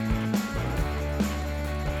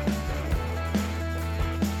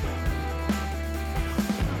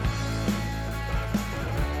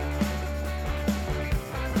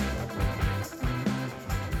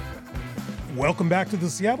Welcome back to the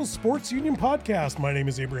Seattle Sports Union Podcast. My name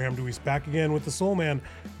is Abraham DeWeese, back again with the Soulman,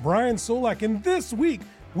 Brian Solack. And this week,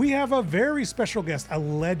 we have a very special guest, a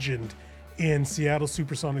legend in Seattle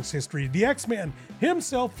Supersonics history, the X-Man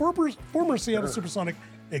himself, former Seattle Supersonic,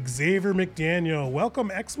 Xavier McDaniel.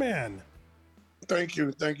 Welcome, X-Man. Thank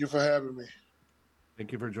you. Thank you for having me.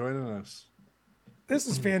 Thank you for joining us. This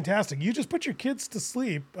is fantastic. You just put your kids to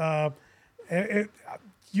sleep.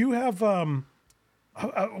 You have a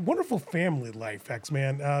wonderful family life,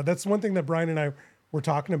 X-Man. That's one thing that Brian and I were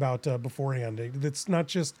talking about beforehand. It's not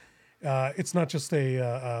just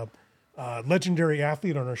a legendary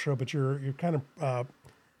athlete on our show, but you're kind of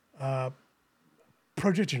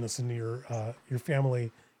prodigious in your family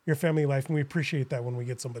life, and we appreciate that when we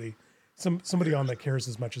get somebody on that cares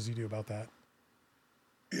as much as you do about that.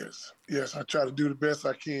 Yes, I try to do the best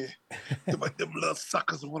I can. But them little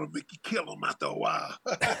suckers want to make you kill them after a while.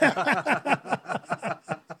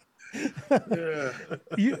 Yeah.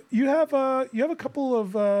 You have a couple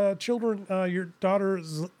of children. Your daughter,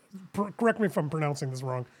 correct me if I'm pronouncing this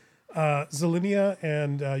wrong, Zelinia,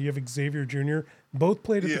 and you have Xavier Jr. Both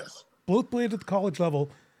played at the college level.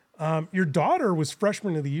 Your daughter was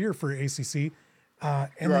freshman of the year for ACC,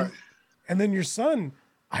 and then your son.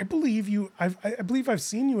 I believe I've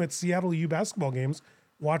seen you at Seattle U basketball games,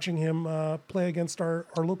 watching him play against our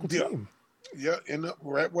local team. Yeah, and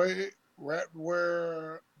right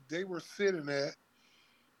where they were sitting at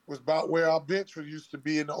was about where our bench used to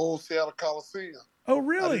be in the old Seattle Coliseum. Oh,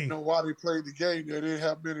 really? I didn't know why they played the game there. They didn't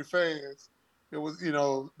have many fans. It was, the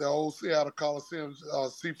old Seattle Coliseum,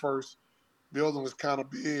 C-First building was kind of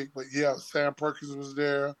big. But, yeah, Sam Perkins was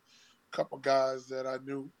there. A couple guys that I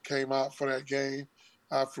knew came out for that game.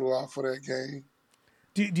 I flew out for that game.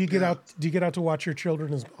 Do you get out? Do you get out to watch your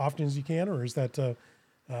children as often as you can, or is that?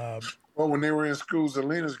 Well, when they were in school,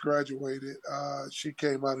 Zelina's graduated. She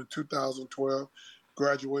came out in 2012,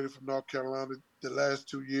 graduated from North Carolina. The last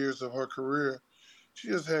 2 years of her career, she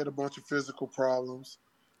just had a bunch of physical problems.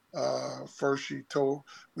 First, we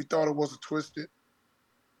thought it was a twisted.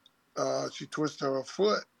 She twisted her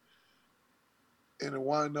foot, and it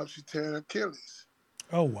wound up she tearing Achilles.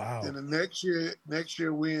 Oh, wow. And the next year I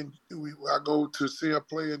go to see her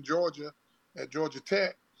play in Georgia at Georgia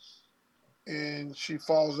Tech, and she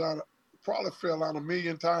probably fell out a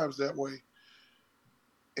million times that way.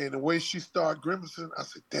 And the way she started grimacing, I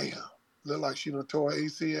said, damn, looked like she done tore her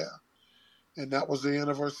ACL. And that was the end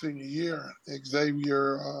of her senior year.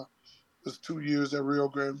 Xavier was 2 years at Rio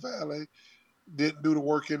Grande Valley, didn't do the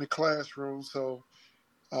work in the classroom, so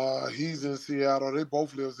he's in Seattle. They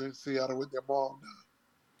both live in Seattle with their mom now.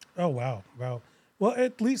 Oh, wow. Well,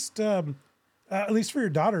 at least for your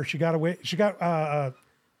daughter, she got a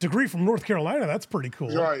degree from North Carolina. That's pretty cool.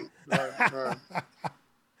 Right.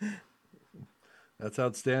 That's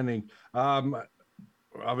outstanding.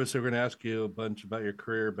 Obviously, we're going to ask you a bunch about your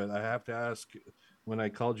career, but I have to ask, when I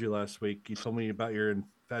called you last week, you told me about your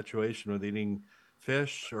infatuation with eating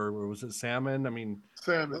fish, or was it salmon? I mean,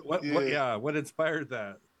 salmon. What inspired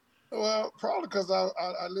that? Well, probably because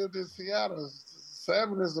I lived in Seattle.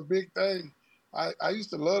 Salmon is a big thing. I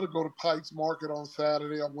used to love to go to Pike's Market on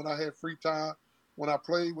Saturday when I had free time. When I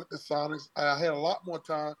played with the Sonics, I had a lot more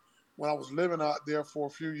time when I was living out there for a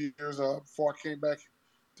few years before I came back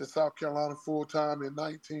to South Carolina full time in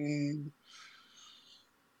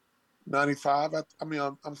 1995.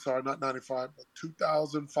 I'm sorry, not 95, but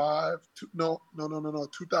 2005.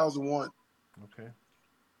 2001. Okay.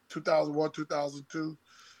 2001, 2002.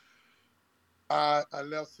 I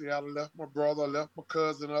left Seattle, left my brother, left my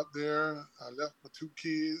cousin up there. I left my two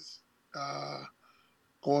kids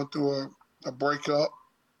going through a breakup,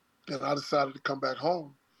 and I decided to come back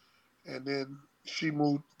home. And then she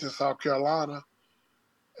moved to South Carolina,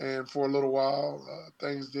 and for a little while,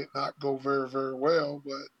 things did not go very, very well,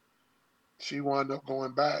 but she wound up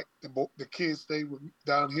going back. The kids stayed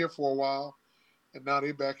down here for a while, and now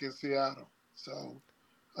they're back in Seattle. So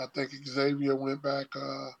I think Xavier went back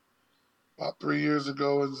about 3 years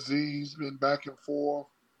ago, and Z's been back and forth,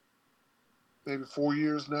 maybe 4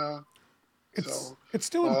 years now. It's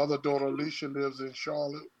still my other daughter, Alicia, lives in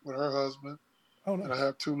Charlotte with her husband. Oh, nice. And I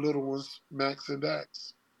have two little ones, Max and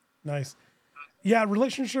Dax. Nice. Yeah,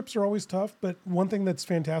 relationships are always tough, but one thing that's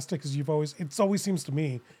fantastic is it always seems to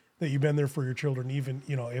me that you've been there for your children, even,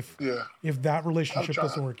 if that relationship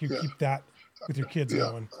doesn't work, you keep that with your kids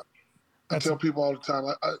going. I tell people all the time,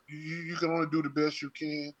 you can only do the best you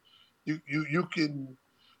can. You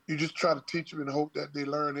just try to teach them and hope that they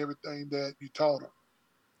learn everything that you taught them.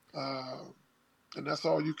 And that's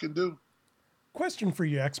all you can do. Question for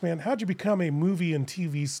you, X-Man. How'd you become a movie and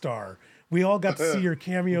TV star? We all got to see your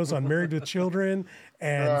cameos on Married with Children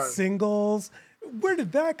and Right. Singles. Where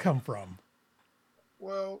did that come from?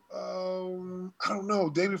 Well, I don't know.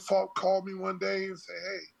 David Falk called me one day and said,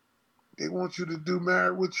 "Hey, they want you to do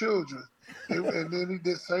Married with Children," and then he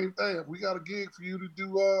did the same thing. We got a gig for you to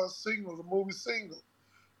do Singles, a movie Single,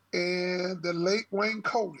 and the late Wayne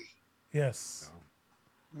Cody. Yes.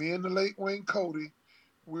 Me and the late Wayne Cody,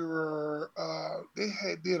 we were. They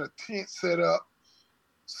did a tent set up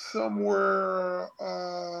somewhere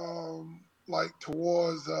like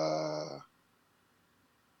towards.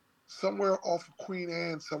 Somewhere off of Queen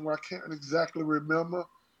Anne, somewhere I can't exactly remember,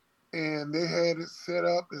 and they had it set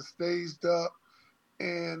up and staged up,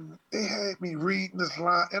 and they had me reading this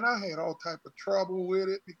line, and I had all type of trouble with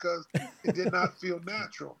it because it did not feel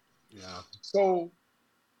natural. Yeah. So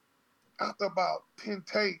after about 10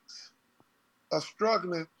 takes of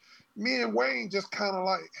struggling, me and Wayne just kind of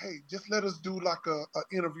like, hey, just let us do like a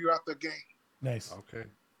interview after the game. Nice. Okay.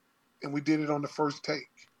 And we did it on the first take,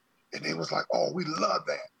 and they was like, oh, we love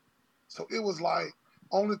that. So it was like,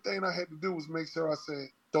 only thing I had to do was make sure I said,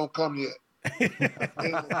 don't come yet.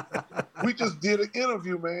 And we just did an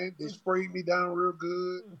interview, man. They sprayed me down real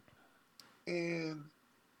good. And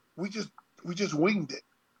we just winged it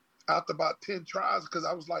after about 10 tries because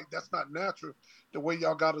I was like, that's not natural the way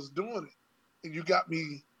y'all got us doing it. And you got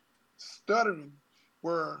me stuttering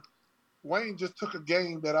where Wayne just took a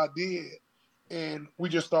game that I did and we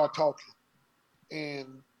just started talking.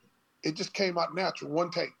 And it just came out natural,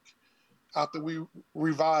 one take. After we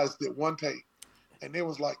revised it, one take. And it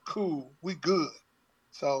was like, cool, we good.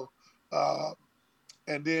 So,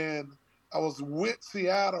 and then I was with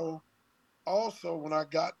Seattle also when I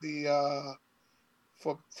got the,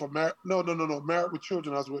 Married with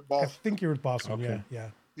Children, I was with Boston. I think you were with Boston, Okay.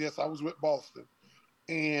 yeah. Yes, I was with Boston.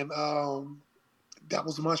 And that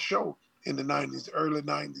was my show in the 90s, early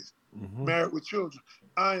 90s. Mm-hmm. Married with Children.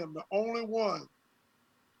 I am the only one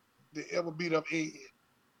that ever beat up Ed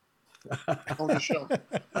on the show.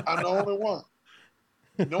 I'm the only one.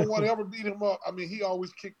 No one ever beat him up. I mean, he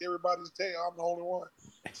always kicked everybody's tail. I'm the only one.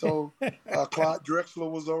 So Clyde Drexler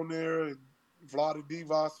was on there, and Vlade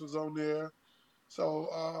Divac was on there.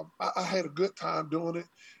 So I had a good time doing it.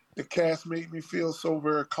 The cast made me feel so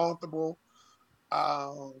very comfortable.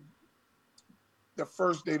 The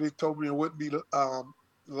first day they told me it wouldn't be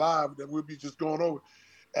live, that we'd be just going over.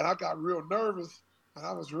 And I got real nervous, and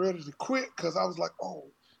I was ready to quit because I was like, oh,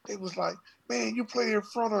 they was like, man, you play in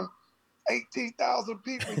front of 18,000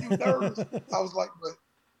 people, you nervous. I was like, but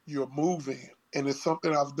you're moving, and it's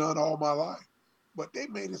something I've done all my life. But they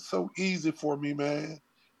made it so easy for me, man.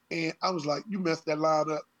 And I was like, you messed that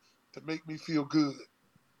line up to make me feel good.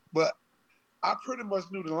 But I pretty much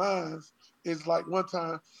knew the lines. It's like one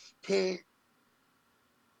time, Peg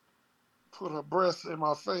put her breast in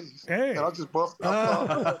my face, and I just busted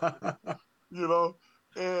out, you know,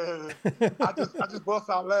 and I just bust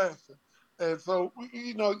out laughing. And so,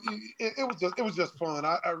 you know, it was just fun.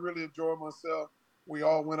 I really enjoyed myself. We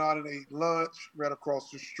all went out and ate lunch right across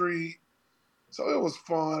the street. So it was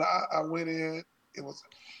fun. I went in. It was,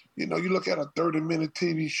 you know, you look at a 30-minute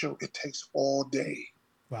TV show, it takes all day.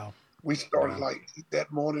 Wow. We started like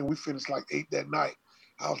that morning. We finished like 8 that night.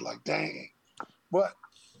 I was like, dang. But,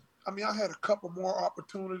 I mean, I had a couple more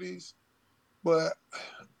opportunities, but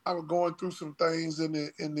I was going through some things in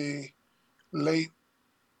the late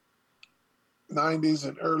 90s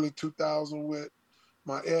and early 2000 with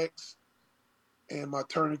my ex, and my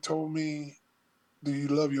attorney told me, do you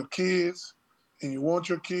love your kids and you want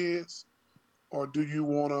your kids, or do you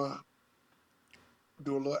want to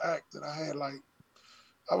do a little act? And I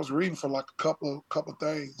was reading for like a couple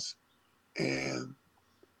things, and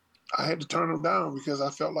I had to turn them down because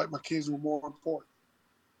I felt like my kids were more important.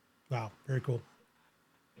 Wow, very cool.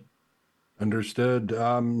 Understood.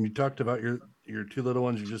 You talked about your two little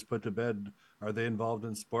ones you just put to bed. Are they involved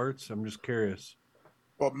in sports? I'm just curious.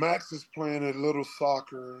 Well, Max is playing a little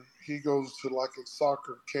soccer. He goes to like a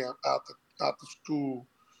soccer camp out the school.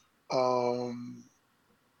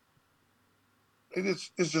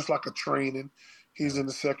 It's just like a training. He's in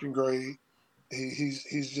the second grade.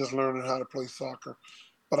 He's just learning how to play soccer.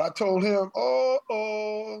 But I told him,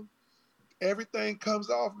 everything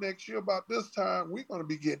comes off next year about this time. We're going to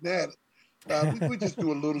be getting at it. We just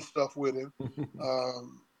do a little stuff with him.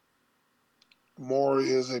 Maury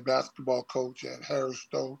is a basketball coach at Harris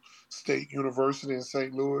Stowe State University in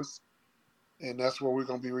St. Louis, and that's where we're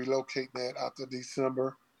going to be relocating at after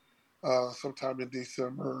December. Sometime in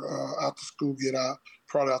December, after school get out,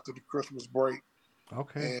 probably after the Christmas break.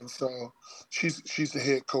 Okay. And so she's the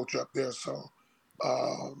head coach up there. So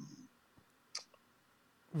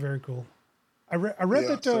very cool. I read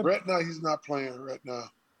that. So right now he's not playing right now.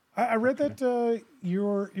 I read that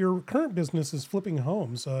your current business is flipping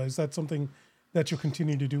homes. Is that something that you'll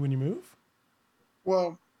continue to do when you move?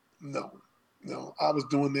 Well, no. I was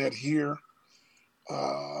doing that here,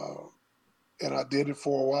 and I did it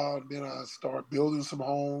for a while. And then I started building some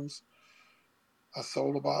homes. I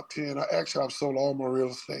sold about 10. I've sold all my real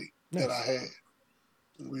estate that I had.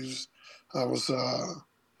 I was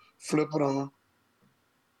flipping them,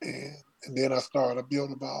 and then I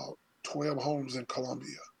built about 12 homes in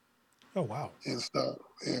Columbia. Oh, wow. And stuff.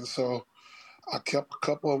 And so I kept a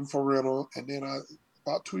couple of them for rental, and then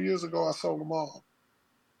about 2 years ago, I sold them all.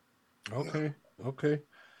 Okay. Yeah. Okay.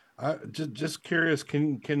 Just curious,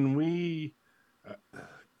 can we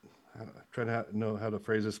try to know how to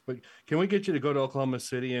phrase this, but can we get you to go to Oklahoma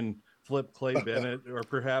City and flip Clay Bennett, or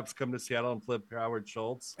perhaps come to Seattle and flip Howard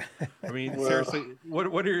Schultz? I mean, seriously,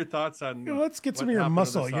 what are your thoughts on? Let's get some of your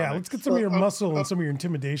muscle. Yeah, let's get some of your muscle and some of your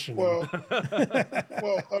intimidation. Well,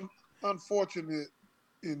 unfortunate,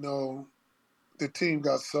 the team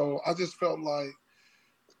got sold. I just felt like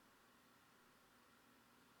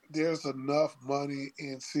there's enough money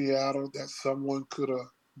in Seattle that someone could have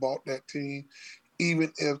bought that team,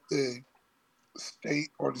 even if the state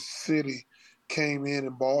or the city came in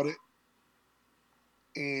and bought it,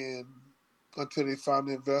 and until they found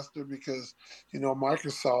an investor, because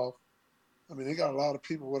Microsoft, I mean, they got a lot of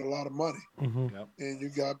people with a lot of money. Mm-hmm. Yep. And you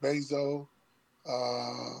got Bezos.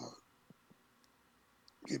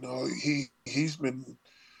 He's been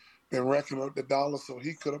racking up the dollars, so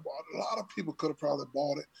he could have bought it. A lot of people could have probably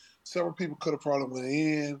bought it. Several people could have probably went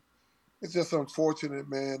in. It's just unfortunate,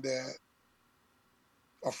 man, that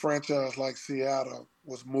a franchise like Seattle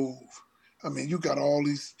was moved. I mean, you got all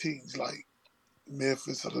these teams like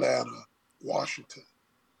Memphis, Atlanta, Washington.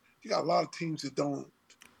 You got a lot of teams that don't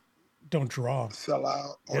draw, sell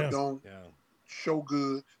out, or don't show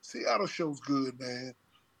good. Seattle shows good, man.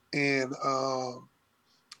 And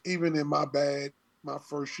even in my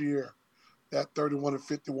first year, that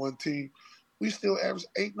 31-51 team, we still averaged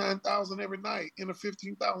 8,000-9,000 every night in a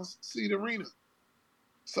 15,000 seat arena.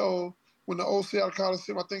 So when the old Seattle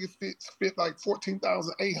Coliseum, I think it fit like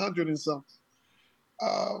 14,800 and something.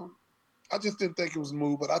 I just didn't think it was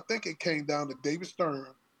moved, but I think it came down to David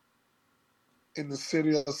Stern in the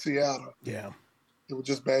city of Seattle. Yeah. It was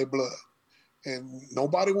just bad blood. And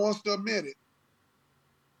nobody wants to admit it.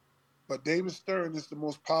 But David Stern is the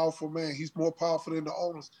most powerful man. He's more powerful than the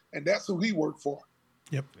owners. And that's who he worked for.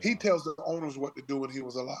 Yep. He tells the owners what to do when he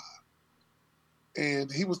was alive.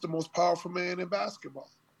 And he was the most powerful man in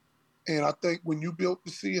basketball. And I think when you built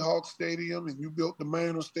the Seahawks Stadium and you built the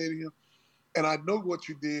Mariners Stadium, and I know what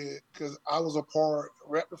you did because I was a part,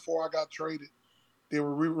 right before I got traded, they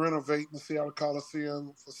were renovating the Seattle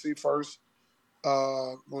Coliseum for Seafirst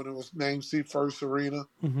when it was named Seafirst Arena.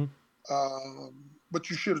 Mm-hmm. But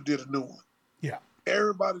you should have did a new one. Yeah.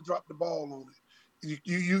 Everybody dropped the ball on it.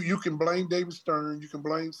 You can blame David Stern. You can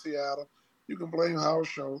blame Seattle. You can blame Howard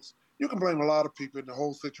Schultz. You can blame a lot of people in the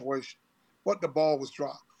whole situation. But the ball was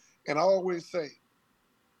dropped. And I always say,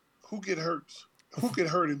 who get hurt? Who get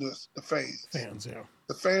hurt in this? The fans. Fans, yeah.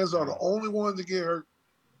 The fans are the only ones that get hurt.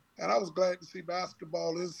 And I was glad to see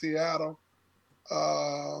basketball in Seattle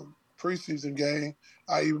preseason game.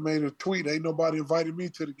 I even made a tweet. Ain't nobody invited me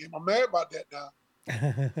to the game. I'm mad about that now.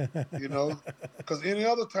 Because any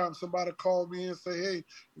other time somebody called me and say, hey,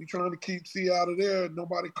 we trying to keep Seattle there.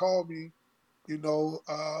 Nobody called me,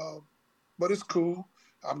 but it's cool.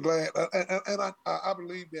 I'm glad. And I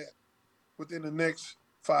believe that within the next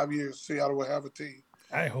 5 years, Seattle will have a team.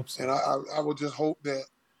 I hope so. And I would just hope that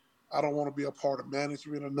I don't want to be a part of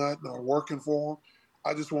management or nothing or working for them.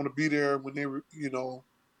 I just want to be there when they,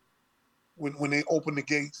 when they open the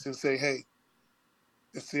gates and say, hey,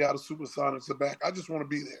 the Seattle Supersonics are back. I just want to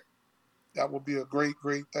be there. That would be a great,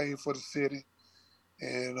 great thing for the city.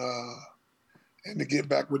 And to get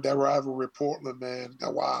back with that rivalry, Portland, man,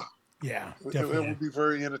 wow. Yeah, it would be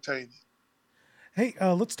very entertaining. Hey,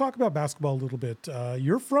 let's talk about basketball a little bit.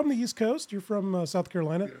 You're from the East Coast. You're from South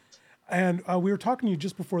Carolina. Yes. And we were talking to you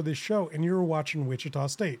just before this show, and you were watching Wichita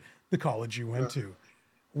State, the college you went to.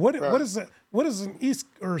 What is that? What is an East,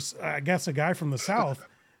 or I guess a guy from the South,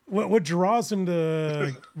 what draws him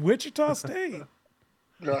to Wichita State?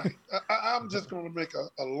 Right. I'm just going to make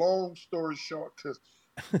a long story short, because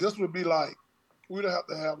this would be like, we'd have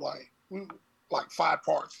to have like 5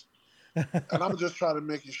 parts. And I'm just trying to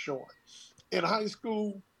make it short. In high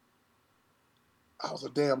school, I was a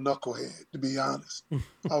damn knucklehead, to be honest.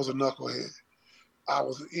 I was a knucklehead. I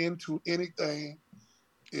was into anything.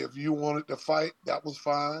 If you wanted to fight, that was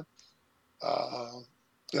fine.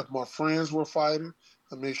 If my friends were fighting,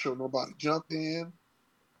 I made sure nobody jumped in.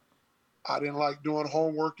 I didn't like doing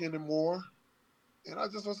homework anymore. And I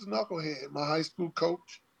just was a knucklehead. My high school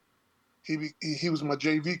coach, he was my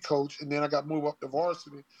JV coach, and then I got moved up to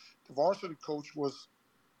varsity. The varsity coach was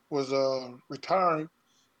retiring,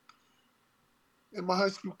 and my high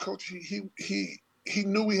school coach he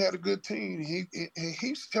knew we had a good team. He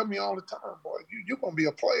used to tell me all the time, boy, you're gonna be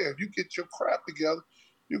a player. If you get your crap together,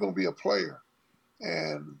 you're gonna be a player.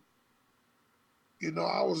 And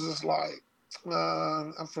I was just like,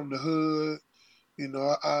 I'm from the hood.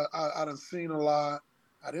 I done seen a lot.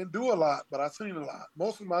 I didn't do a lot, but I seen a lot.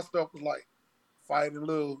 Most of my stuff was like fighting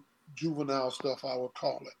little juvenile stuff, I would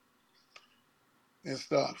call it, and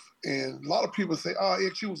stuff. And a lot of people say, oh,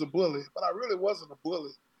 X, you was a bully. But I really wasn't a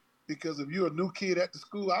bully, because if you're a new kid at the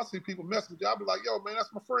school, I see people messing with you. I'll be like, yo, man,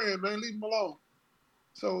 that's my friend, man. Leave him alone.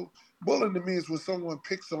 So bullying to me is when someone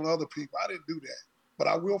picks on other people. I didn't do that. But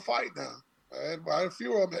I will fight now. I had a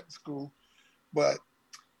few of them at the school. But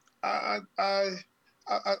I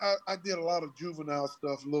did a lot of juvenile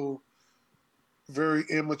stuff, little very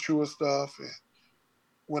immature stuff. And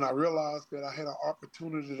when I realized that I had an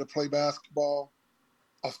opportunity to play basketball,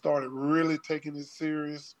 I started really taking it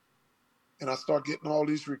serious. And I started getting all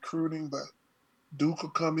these recruiting, but Duke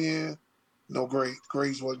would come in, no grades.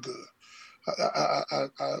 Grades wasn't good.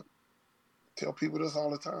 I tell people this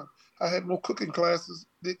all the time. I had more cooking classes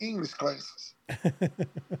than English classes.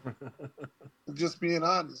 Just being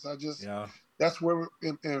honest. That's where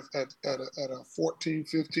at a 14,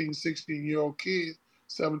 15, 16-year-old kid,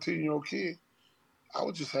 17-year-old kid, I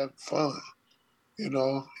was just having fun,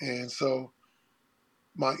 And so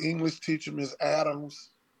my English teacher, Ms. Adams,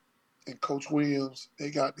 and Coach Williams, they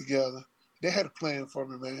got together. They had a plan for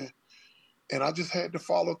me, man. And I just had to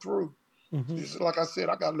follow through. Mm-hmm. Just like I said,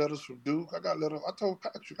 I got letters from Duke. I told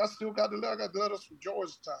Patrick, I still got the letter. I got letters from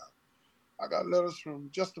Georgetown. I got letters from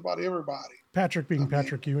just about everybody. Patrick being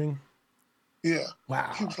Patrick Ewing? Yeah.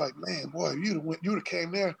 Wow. He was like, man, boy, you'd have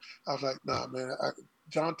came there. I was like, nah, man.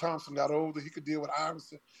 John Thompson got older. He could deal with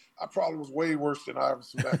Iverson. I probably was way worse than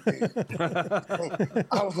Iverson back then. So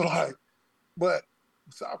I was like, but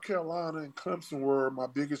South Carolina and Clemson were my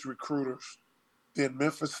biggest recruiters. Then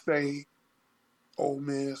Memphis State, Ole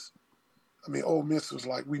Miss. Ole Miss was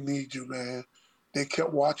like, we need you, man. They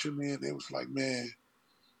kept watching me, and it was like, man.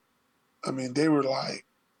 They were like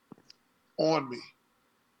on me.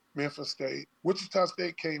 Memphis State. Wichita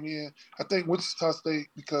State came in. I think Wichita State,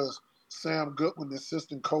 because Sam Goodwin, the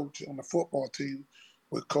assistant coach on the football team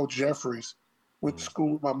with Coach Jeffries, went to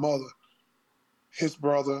school with my mother. His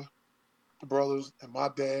brother, the brothers, and my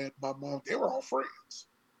dad, my mom, they were all friends.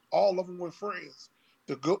 All of them were friends.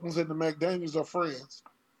 The Goodwins and the McDaniels are friends.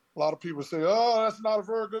 A lot of people say, oh, that's not a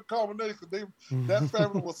very good combination. That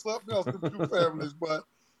family was something else, the two families, but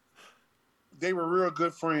they were real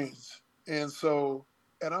good friends. And so,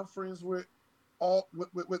 and I'm friends with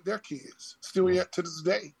their kids, still yet to this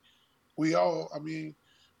day. We all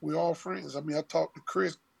friends. I talk to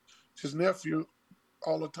Chris, his nephew,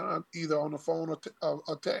 all the time, either on the phone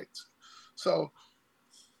or text. So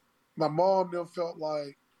my mom then felt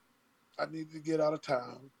like I needed to get out of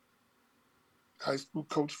town. High school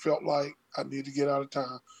coach felt like I needed to get out of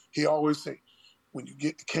town. He always say, when you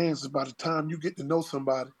get to Kansas, by the time you get to know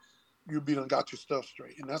somebody, you'll be done got your stuff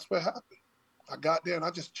straight. And that's what happened. I got there and I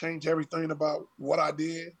just changed everything about what I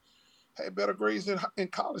did. I had better grades in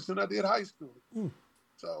college than I did high school.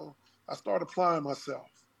 So I started applying myself.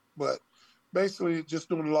 But basically just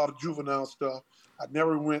doing a lot of juvenile stuff. I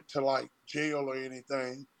never went to like jail or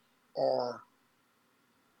anything, or,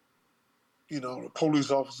 the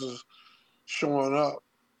police officers showing up.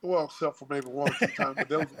 Well, except for maybe one or two times, but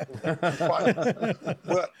that was for fighting.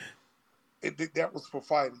 But that was for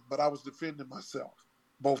fighting. But I was defending myself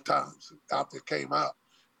both times. After it came out,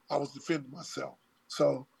 I was defending myself.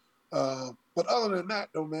 So, but other than that,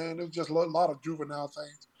 though, man, there's just a lot of juvenile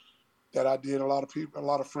things that I did. A lot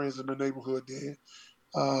of friends in the neighborhood did.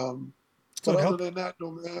 But other than that,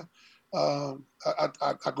 though, man,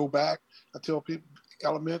 I go back. I tell people,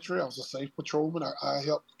 elementary, I was a safe patrolman. I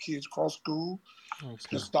helped kids cross school,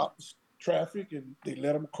 just stop the traffic, and they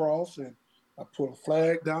let them cross. And I put a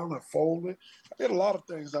flag down, I folded. I did a lot of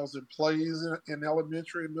things. I was in plays in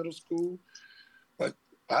elementary and middle school. But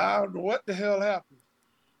I don't know what the hell happened.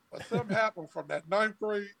 But something happened from that 9th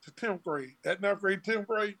grade to 10th grade. That 9th grade, 10th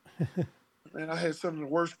grade, man, I had some of the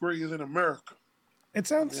worst grades in America. It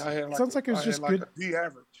sounds like it was just good. A D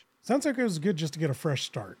average. Sounds like it was good just to get a fresh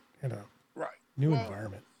start, Right. New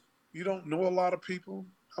environment. You don't know a lot of people.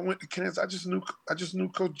 I went to Kansas. I just knew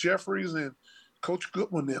Coach Jeffries and Coach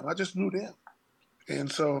Goodwin them. I just knew them.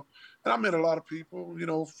 And so, and I met a lot of people, you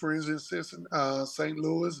know, friends and sis in St.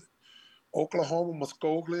 Louis, Oklahoma,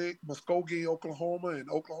 Muskogee, Oklahoma, and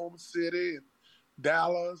Oklahoma City, and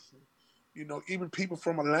Dallas, and, you know, even people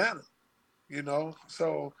from Atlanta, you know.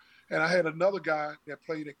 So, and I had another guy that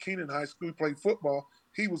played at Keenan High School, he played football.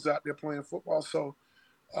 He was out there playing football. So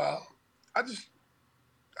I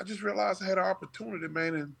just realized I had an opportunity,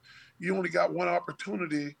 man, and you only got one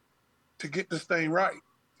opportunity to get this thing right.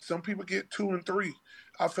 Some people get 2 and 3.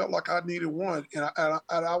 I felt like I needed one, and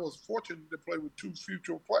I was fortunate to play with 2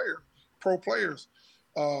 future pro players,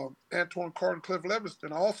 Antoine Carter and Cliff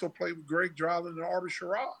Leviston. I also played with Greg Dryland and Arby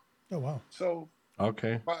Sherrod. Oh, wow. So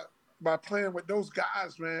okay, by playing with those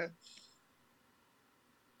guys, man,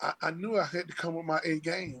 I knew I had to come with my A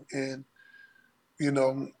game, and you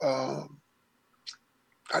know,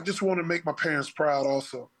 I just want to make my parents proud.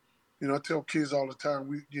 Also, you know, I tell kids all the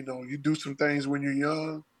time, you do some things when you're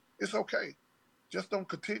young, it's okay. Just don't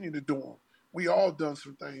continue to do them. We all done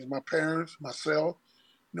some things. My parents, myself,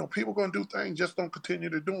 you know, people gonna do things. Just don't continue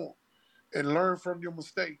to do them, and learn from your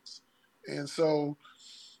mistakes. And so,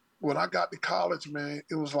 when I got to college, man,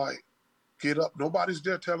 it was like, get up. Nobody's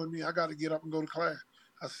there telling me I got to get up and go to class.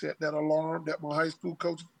 I set that alarm that my high school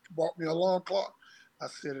coach bought me an alarm clock. I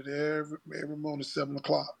set it every morning, 7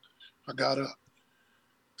 o'clock. I got up.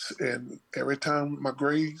 And every time my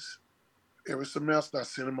grades, every semester, I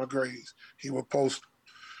sent him my grades. He would post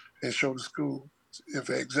and show the school. If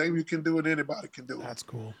Xavier can do it, anybody can do it. That's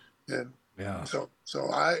cool. And yeah. So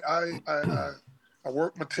I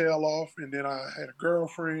worked my tail off, and then I had a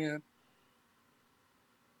girlfriend.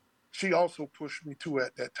 She also pushed me too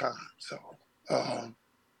at that time. So,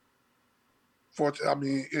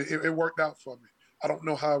 fortunately, it worked out for me. I don't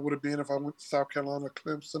know how it would have been if I went to South Carolina,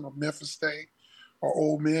 Clemson, or Memphis State, or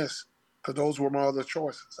Ole Miss, because those were my other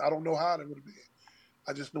choices. I don't know how that would have been.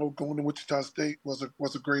 I just know going to Wichita State was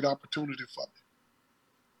a great opportunity for me.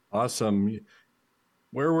 Awesome.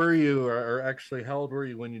 Where were you, or actually, how old were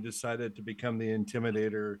you when you decided to become the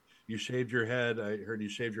Intimidator? You shaved your head. I heard you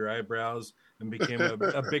shaved your eyebrows and became a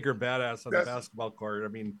bigger badass on the basketball court. I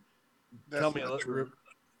mean, tell me a little.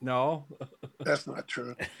 No, that's not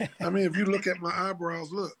true. I mean, if you look at my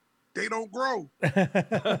eyebrows, look, they don't grow. They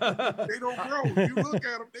don't grow. You look at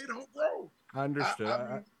them, they don't grow. Understood.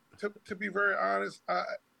 I mean, to be very honest,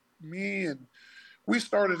 we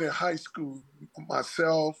started in high school.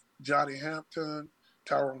 Myself, Johnny Hampton,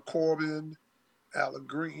 Tyrone Corbin, Alan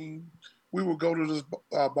Green. We would go to this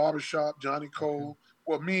barbershop, Johnny Cole.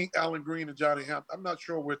 Well, me, Alan Green, and Johnny Hampton. I'm not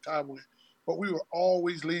sure where Ty went, but we would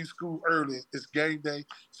always leave school early. It's game day.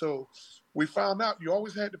 So we found out you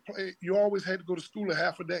always had to play. You always had to go to school a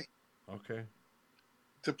half a day. Okay.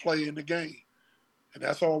 To play in the game. And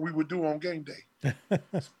that's all we would do on game day.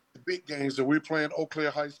 The big games that we're playing Eau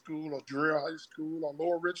Claire High School or Dreher High School or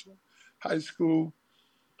Lower Richland High School,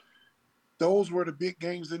 those were the big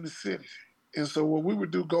games in the city. And so what we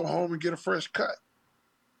would do, go home and get a fresh cut.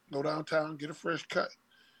 Go downtown, get a fresh cut.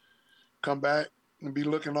 Come back and be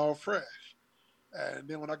looking all fresh. And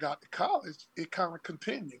then when I got to college, it kind of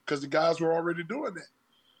continued because the guys were already doing that.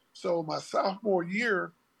 So my sophomore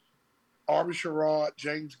year, Arby Sherrod,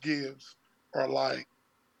 James Gibbs are like,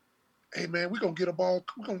 hey, man, we're going to get a ball.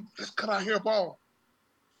 Let's cut our hair ball.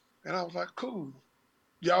 And I was like, cool.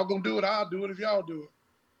 Y'all going to do it? I'll do it if y'all do it.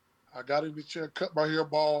 I got in the chair, cut my hair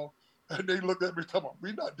ball, and they looked at me talking about,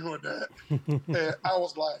 we're not doing that. And I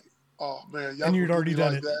was like, oh, man, y'all. And you'd already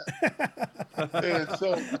done like it. That. And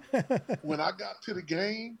so when I got to the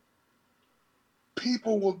game,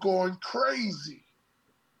 people were going crazy.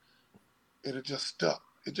 And it just stuck.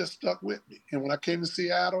 It just stuck with me. And when I came to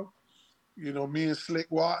Seattle, you know, me and Slick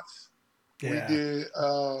Watts, we did.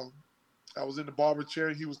 I was in the barber chair.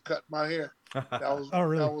 And he was cutting my hair. That was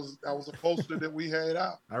really? that was a poster that we had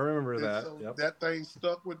out. I remember and that. So yep. That thing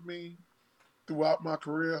stuck with me throughout my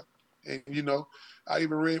career. And you know, I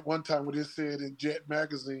even read one time what it said in Jet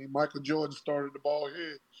magazine, Michael Jordan started the ball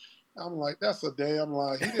head. I'm like, that's a damn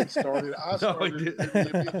lie. He didn't start it. I started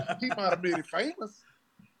it. He might have made it famous.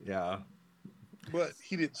 Yeah. But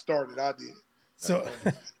he didn't start it. I did. So,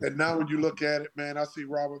 and now when you look at it, man, I see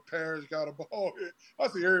Robert Parrish got a ball head. I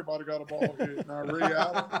see everybody got a ball head. Now Ray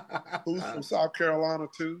Allen, who's from South Carolina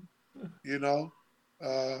too, you know.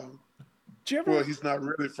 Well, he's not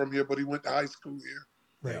really from here, but he went to high school here.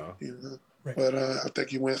 Right. You know? Right. But I think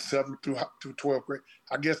he went 7th through 12th grade.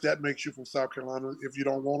 I guess that makes you from South Carolina. If you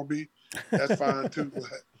don't want to be, that's fine too.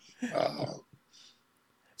 But,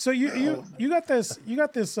 so you got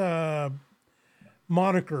this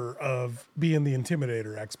moniker of being the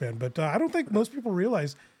Intimidator, X-Men, but I don't think most people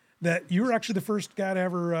realize that you were actually the first guy to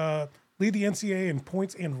ever lead the NCAA in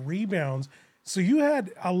points and rebounds. So you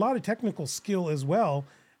had a lot of technical skill as well.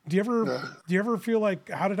 Do you ever feel like,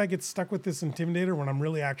 how did I get stuck with this intimidator when I'm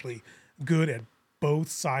really actually good at both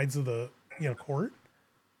sides of the court?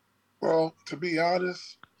 Well, to be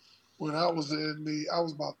honest, when I was I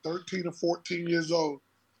was about 13 or 14 years old,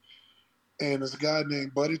 and there's a guy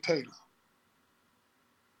named Buddy Taylor.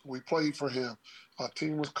 We played for him. Our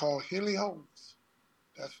team was called Henley Homes.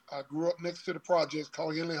 I grew up next to the projects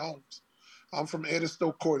called Henley Homes. I'm from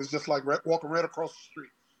Edisto Court. It's just like walking right across the street.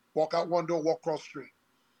 Walk out one door, walk across the street.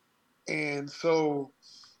 And so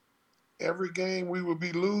every game we would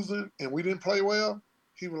be losing and we didn't play well,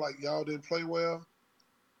 he was like, y'all didn't play well,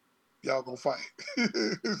 y'all gonna fight.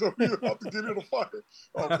 So we would have to get in a fight.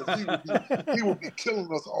 Because he would be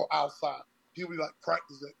killing us all outside. He would be like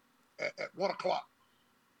practice at 1 o'clock.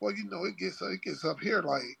 Well, it gets up here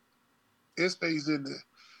like it stays in the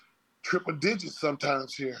triple digits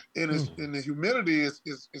sometimes here. And the humidity is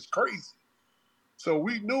crazy. So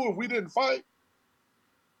we knew if we didn't fight,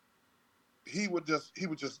 he would just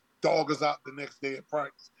dog us out the next day at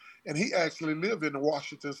practice. And he actually lived in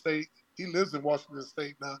Washington State. He lives in Washington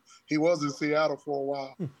State now. He was in Seattle for a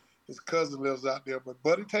while. His cousin lives out there. But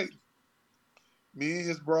Buddy Taylor, me and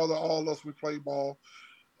his brother, all of us, we played ball.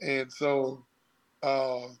 And so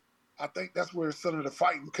I think that's where some of the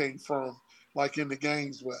fighting came from, like in the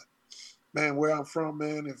games. But, man, where I'm from,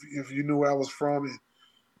 man, if you knew where I was from and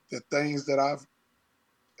the things that I've,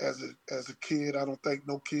 as a kid, I don't think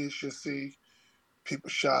no kid should see. People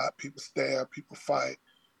shot, people stab, people fight.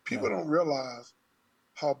 People don't realize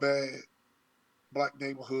how bad black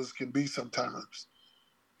neighborhoods can be sometimes.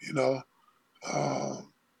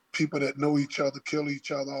 People that know each other kill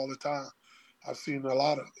each other all the time. I've seen a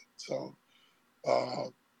lot of it. So,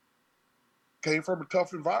 came from a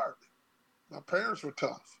tough environment. My parents were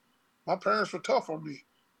tough. My parents were tough on me.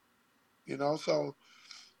 So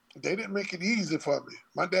they didn't make it easy for me.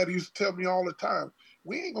 My daddy used to tell me all the time,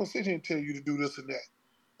 we ain't gonna sit here and tell you to do this and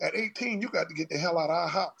that. At 18, you got to get the hell out of our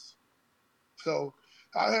house. So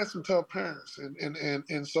I had some tough parents,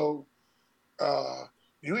 and so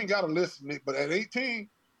you ain't got to listen to me. But at 18,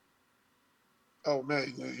 oh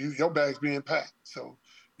man, your bag's being packed. So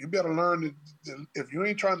you better learn that if you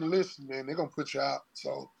ain't trying to listen, man, they're gonna put you out.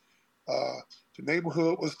 So the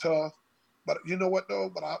neighborhood was tough, but you know what though?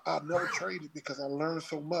 But I never traded because I learned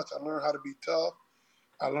so much. I learned how to be tough.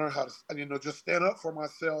 I learned how to just stand up for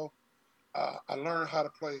myself. I learned how to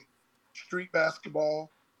play street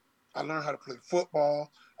basketball. I learned how to play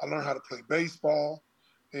football. I learned how to play baseball.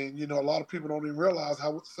 And, a lot of people don't even realize I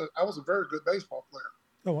was a very good baseball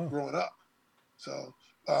player growing up. So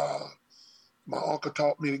my uncle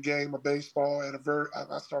taught me the game of baseball. And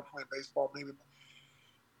I started playing baseball maybe,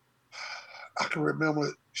 I can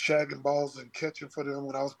remember shagging balls and catching for them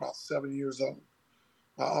when I was about 7 years old.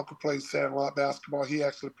 My uncle played sandlot basketball. He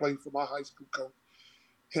actually played for my high school coach.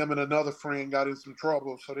 Him and another friend got in some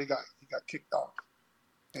trouble, so he got kicked off.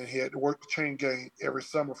 And he had to work the chain gang every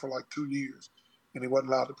summer for like 2 years. And he wasn't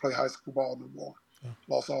allowed to play high school ball no more.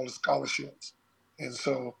 Lost all his scholarships. And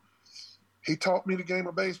so he taught me the game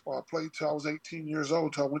of baseball. I played till I was 18 years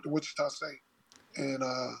old, till I went to Wichita State. And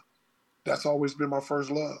that's always been my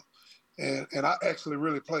first love. And I actually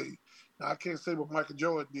really played. Now, I can't say what Michael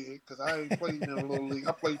Jordan did because I ain't played in a little league.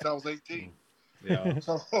 I played till I was 18. Yeah.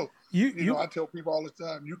 So, I tell people all the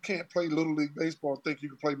time, you can't play Little League Baseball and think you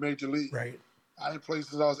can play Major League. Right. I didn't play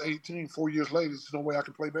since I was 18. 4 years later, there's no way I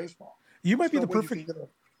can play baseball. You might be the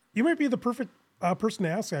perfect person to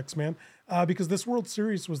ask, X-Man, because this World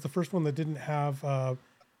Series was the first one that didn't have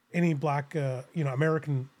any black,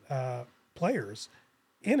 American players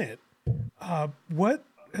in it.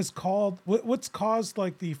 What's caused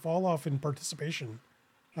like the fall off in participation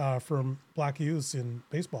from black youths in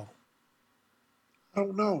baseball? I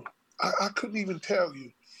don't know. I couldn't even tell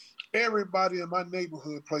you. Everybody in my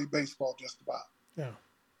neighborhood played baseball just about. Yeah.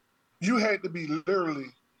 You had to be literally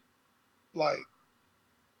like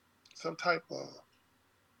some type of,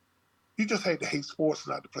 you just had to hate sports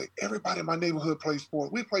not to play. Everybody in my neighborhood played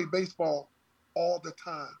sports. We played baseball all the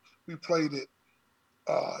time. We played it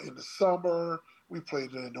in the summer. We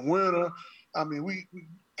played it in the winter. I mean, we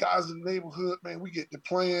guys in the neighborhood, man, we get to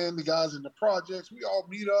playing. The guys in the projects, we all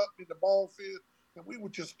meet up in the ball field. And we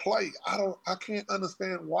would just play. I can't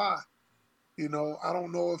understand why. I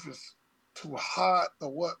don't know if it's too hot or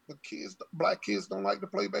what, but black kids don't like to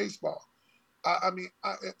play baseball.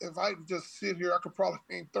 If I just sit here, I could probably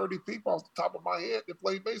name 30 people off the top of my head that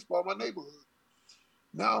play baseball in my neighborhood.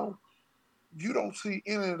 Now, you don't see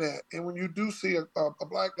any of that. And when you do see a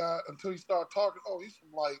black guy, until you start talking, he's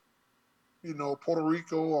from Puerto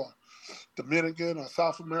Rico or Dominican or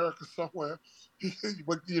South America somewhere.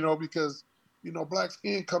 But, because black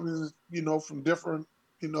skin coming, from different,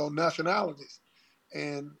 nationalities.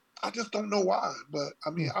 And I just don't know why. But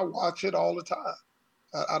I mean, I watch it all the time.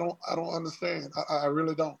 I don't understand. I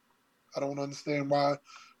really don't. I don't understand why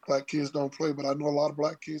black kids don't play, but I know a lot of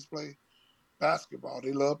black kids play basketball.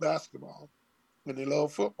 They love basketball and they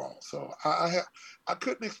love football. So I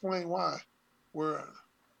couldn't explain why. Where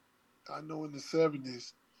I know in the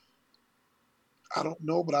 70s, I don't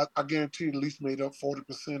know, but I guarantee at least made up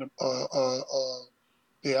 40% of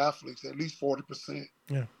the athletes, at least 40%.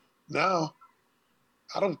 Yeah. Now,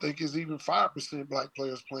 I don't think it's even 5% black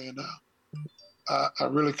players playing now. I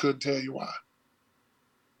really couldn't tell you why.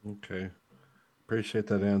 Okay. Appreciate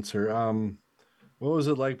that answer. What was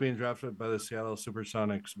it like being drafted by the Seattle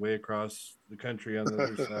Supersonics way across the country on the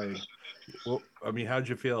other side? Well, I mean, how'd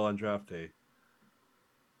you feel on draft day?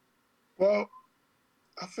 Well,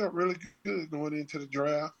 I felt really good going into the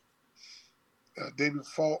draft. David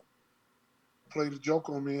Falk played a joke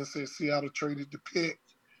on me and said Seattle traded the pick.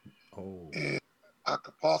 Oh. And I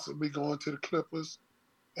could possibly go into the Clippers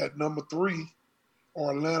at number 3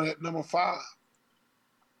 or Atlanta at number 5.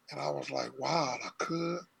 And I was like, wow, I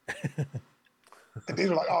could. And they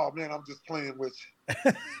were like, oh, man, I'm just playing with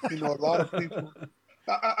you. A lot of people,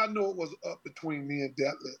 I know it was up between me and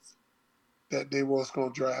Detlef that they was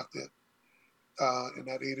going to draft it in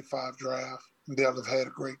that 85 draft. And Detlef had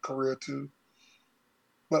a great career, too.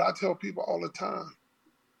 But I tell people all the time,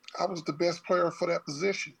 I was the best player for that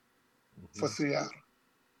position for Seattle.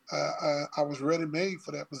 I was ready-made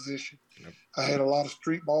for that position. Yep. I had a lot of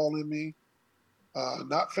street ball in me.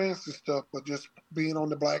 Not fancy stuff, but just being on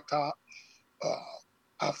the blacktop.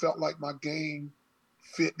 I felt like my game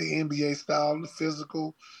fit the NBA style, the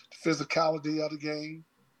physicality of the game.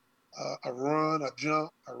 I run, I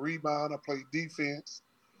jump, I rebound, I play defense.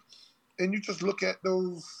 And you just look at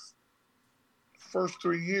those first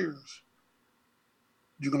 3 years.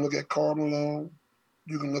 You can look at Karl Malone.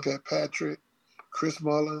 You can look at Patrick, Chris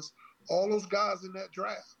Mullins, all those guys in that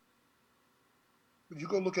draft. But you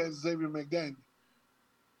go look at Xavier McDaniel.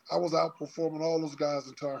 I was outperforming all those guys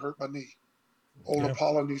until I hurt my knee. Olin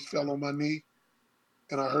Polynice fell on my knee,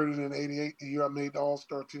 and I hurt it in '88, the year I made the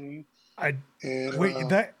All-Star team.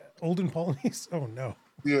 That Olin Polynice? Oh, no.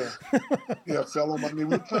 Yeah. Fell on my knee. We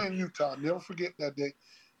were playing Utah. Never forget that day.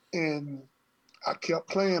 And I kept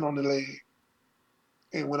playing on the leg,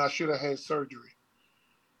 and when I should have had surgery.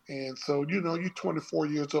 And so, you're 24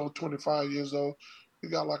 years old, 25 years old. You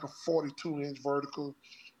got like a 42-inch vertical,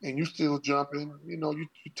 and you still jumping. You're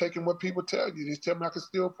taking what people tell you. They tell me I can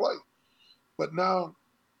still play. But now,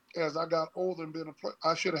 as I got older and been a player,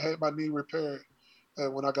 I should have had my knee repaired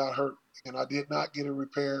when I got hurt, and I did not get it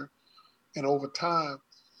repaired. And over time,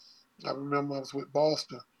 I remember I was with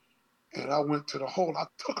Boston, and I went to the hole. I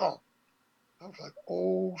took off. I was like,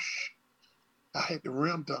 oh, shit. I had the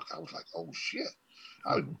rim dunk. I was like, oh, shit.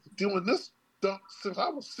 I've been doing this dunk since I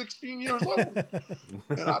was 16 years old,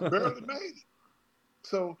 and I barely made it.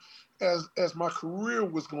 So as my career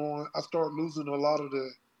was going, I started losing a lot of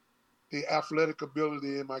the athletic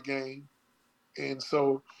ability in my game. And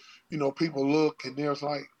so, people look and there's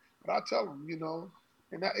like, but I tell them,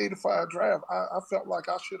 in that 85 draft, I felt like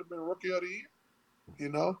I should have been Rookie of the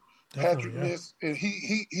Year. Patrick missed, and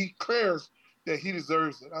he declares that he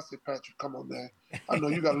deserves it. I said, Patrick, come on, man. I know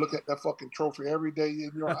you got to look at that fucking trophy every day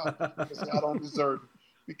in your house and say, I don't deserve it.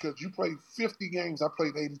 Because you played 50 games, I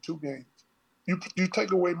played 82 games. You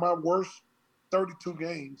take away my worst 32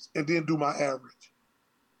 games and then do my average.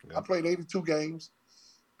 Yeah. I played 82 games,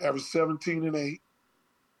 averaged 17 and 8.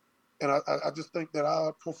 And I just think that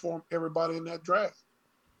I outperformed everybody in that draft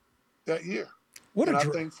that year. I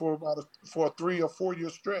think for a 3 or 4 year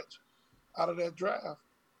stretch out of that draft,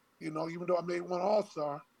 even though I made one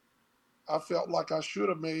All-Star, I felt like I should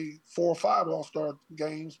have made 4 or 5 All-Star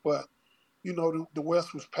games, but the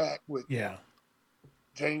West was packed with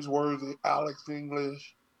James Worthy, Alex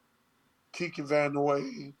English, Kiki Van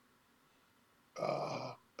Noy,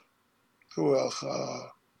 who else?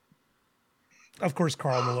 Of course,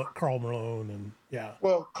 Karl Malone, and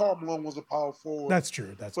Well, Karl Malone was a power forward. That's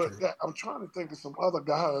true. I'm trying to think of some other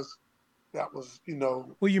guys that was,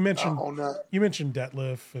 Well, you mentioned on that. You mentioned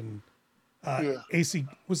Detlef and AC.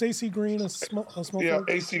 Was AC Green a small? Yeah,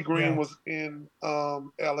 AC Green was in LA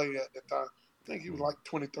at the time. I think he was like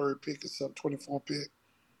 23rd pick or something, 24th pick,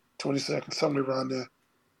 22nd, something around there.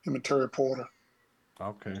 Him and Terry Porter.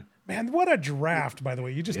 Okay. Man, what a draft, by the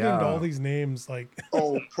way. You just named all these names like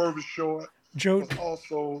Purvis Short. Joe was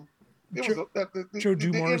also Joe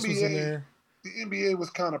Dumars was in there. The NBA was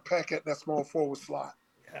kind of packed at that small forward slot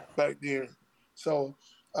back there. So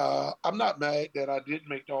I'm not mad that I didn't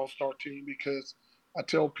make the All-Star team because I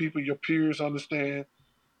tell people your peers understand,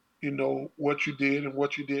 what you did and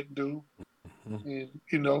what you didn't do. And,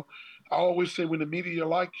 I always say when the media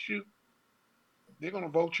likes you, they're going to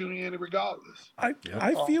vote you in regardless. I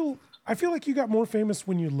feel like you got more famous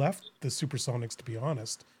when you left the Supersonics, to be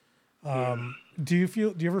honest. Do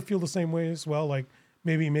you ever feel the same way as well? Like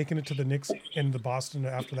maybe making it to the Knicks and the Boston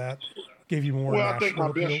after that gave you more national appeal? Well,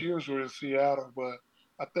 I think my best years were in Seattle, but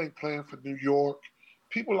I think playing for New York,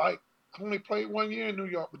 people I only played 1 year in New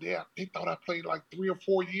York, but they thought I played like 3 or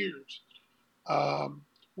 4 years.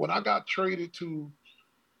 When I got traded to,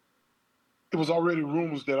 it was already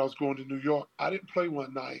rumors that I was going to New York. I didn't play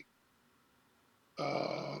one night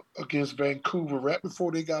against Vancouver right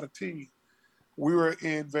before they got a team. We were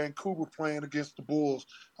in Vancouver playing against the Bulls.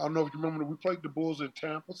 I don't know if you remember, we played the Bulls in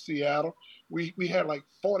Tampa, Seattle. We had like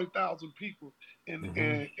 40,000 people in the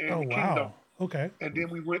Kingdom. Wow. Okay. And then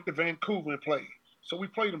we went to Vancouver and played. So we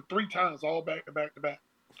played them 3 times, all back to back to back.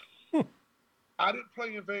 I didn't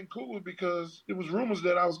play in Vancouver because it was rumors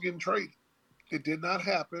that I was getting traded. It did not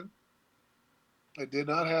happen.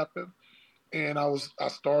 And I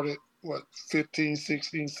started, 15,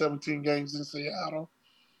 16, 17 games in Seattle.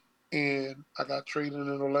 And I got traded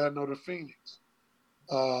in Orlando to Phoenix.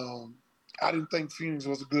 I didn't think Phoenix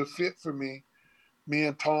was a good fit for me. Me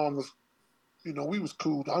and Tom was, we was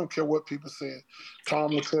cool. I don't care what people said.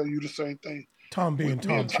 Tom will tell you the same thing. Tom being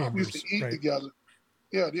Tom and Tom Chambers, used to eat together.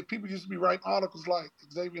 Yeah, people used to be writing articles like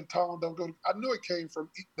Xavier and Tom don't go. I knew it came from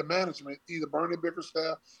the management, either Bernie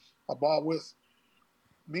Bickerstaff or Bob West.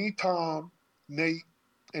 Me, Tom, Nate,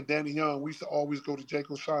 and Danny Young, we used to always go to Jake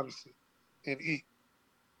O'Shaughnessy and eat.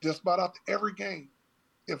 Just about after every game.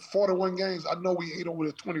 In 41 games, I know we ate over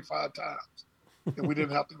there 25 times, and we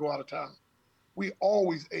didn't have to go out of town. We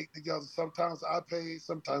always ate together. Sometimes I paid,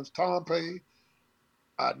 sometimes Tom paid.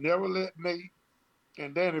 I never let Nate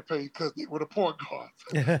and Danny pay because they were the point guards.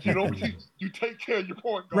 You take care of your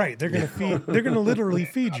point guard. Right, they're gonna literally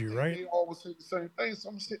feed you, right? They always say the same thing. So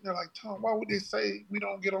I'm sitting there like, Tom, why would they say we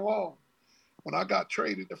don't get along? When I got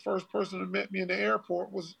traded, the first person that met me in the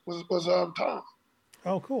airport was Tom.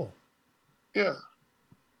 Oh, cool. Yeah.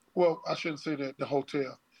 Well, I shouldn't say that, the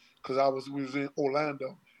hotel, because we was in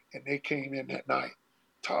Orlando and they came in that night.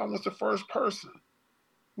 Tom was the first person.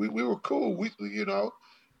 We were cool.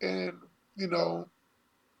 And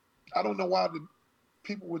I don't know why the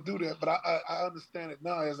people would do that, but I understand it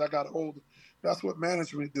now as I got older. That's what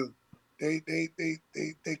management do.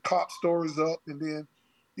 They cop stories up, and then,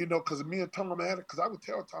 because me and Tom had it, because I would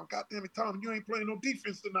tell Tom, God damn it, Tom, you ain't playing no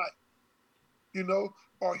defense tonight.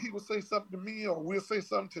 Or he would say something to me, or we'll say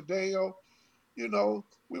something to Dale.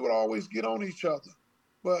 We would always get on each other.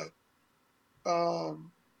 But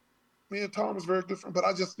me and Tom was very different, but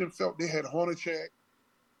I just didn't felt they had Hornacek,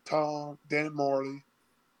 Tom, Dan Marley.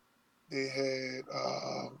 They had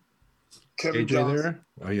Kevin AJ Johnson. there?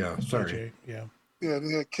 Oh, yeah. Sorry. AJ, yeah. Yeah,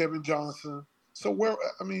 they had Kevin Johnson. So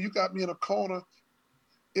you got me in a corner.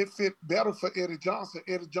 It fit better for Eddie Johnson.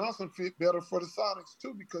 Eddie Johnson fit better for the Sonics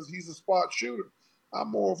too because he's a spot shooter. I'm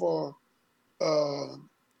more of a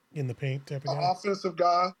in the paint type of guy. Offensive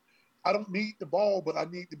guy. I don't need the ball, but I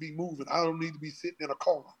need to be moving. I don't need to be sitting in a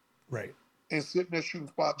corner. Right. And sitting there shooting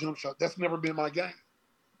spot jump shot. That's never been my game.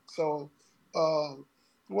 So it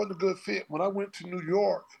wasn't a good fit. When I went to New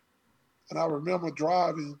York, and I remember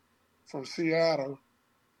driving from Seattle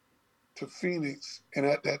to Phoenix, and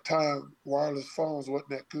at that time, wireless phones wasn't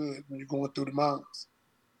that good when you're going through the mountains.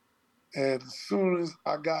 And as soon as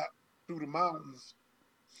I got through the mountains,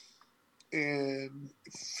 and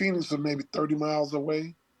Phoenix was maybe 30 miles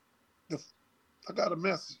away, I got a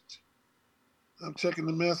message. I'm checking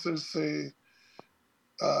the message, say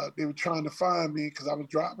they were trying to find me because I was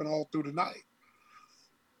driving all through the night.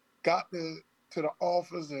 Got to the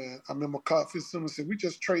office, and I remember Coffee Simmons said, "We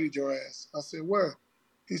just traded your ass." I said, "Where?"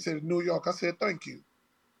 He said, "New York." I said, "Thank you,"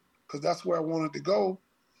 because that's where I wanted to go,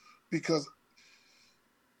 because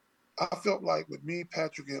I felt like with me,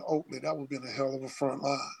 Patrick, and Oakley, that would have been a hell of a front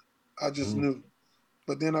line. I just knew.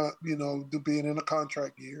 But then being in a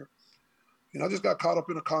contract year, I just got caught up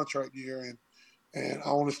in a contract year, and I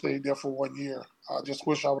only stayed there for 1 year. I just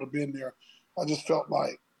wish I would have been there. I just felt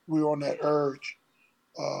like we were on that urge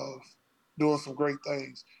of doing some great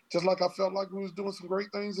things. Just like I felt like we was doing some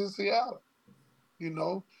great things in Seattle.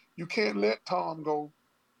 You can't let Tom go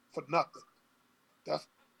for nothing. That's,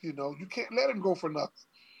 you can't let him go for nothing.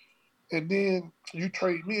 And then you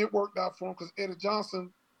trade me. It worked out for him because Eddie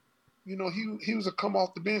Johnson, he was a come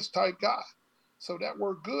off the bench type guy. So that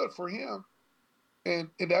worked good for him.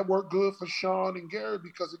 And that worked good for Sean and Gary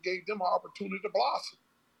because it gave them an opportunity to blossom.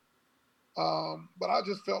 But I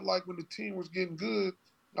just felt like when the team was getting good,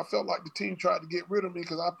 I felt like the team tried to get rid of me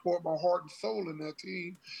because I poured my heart and soul in that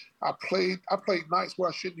team. I played nights where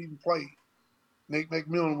I shouldn't even play. Nate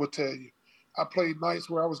McMillan would tell you. I played nights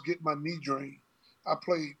where I was getting my knee drained. I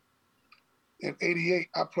played in '88.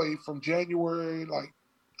 I played from January, like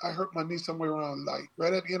I hurt my knee somewhere around like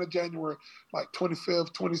right at the end of January, like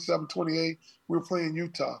 25th, 27th, 28th. We were playing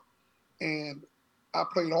Utah. And I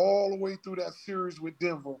played all the way through that series with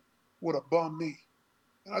Denver with a bum knee.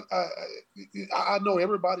 And I know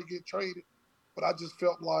everybody get traded, but I just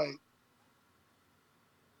felt like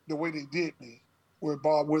the way they did me, where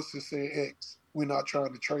Bob Wilson said, X, we're not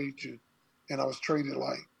trying to trade you. And I was traded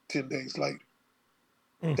like 10 days later.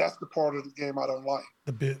 That's the part of the game I don't like.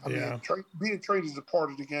 Being traded is a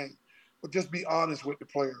part of the game, but just be honest with the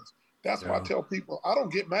players. That's why I tell people, I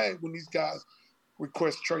don't get mad when these guys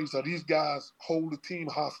request trades or these guys hold the team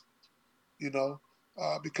hostage,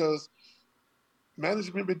 because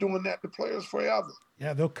management been doing that to players forever.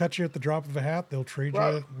 Yeah, they'll cut you at the drop of a hat. They'll trade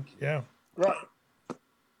you. Yeah. Right.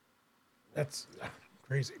 That's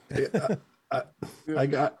crazy. I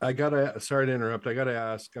gotta, sorry to interrupt. I gotta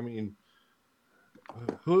ask, I mean,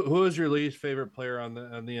 who is your least favorite player on the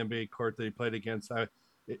NBA court that you played against? I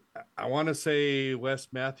want to say Wes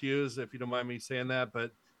Matthews, if you don't mind me saying that,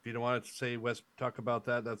 but if you don't want to say Wes, talk about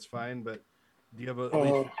that, that's fine. But do you have a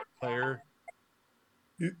least player?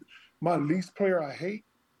 My least player I hate?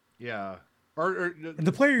 Yeah. Or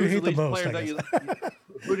the player you hate the most.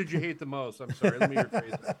 Who did you hate the most? I'm sorry. Let me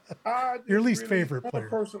rephrase that. Your least favorite player.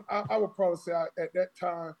 Person, I would probably say at that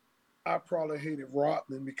time, I probably hated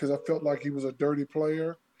Rodman because I felt like he was a dirty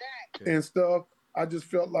player and stuff. I just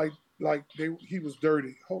felt like he was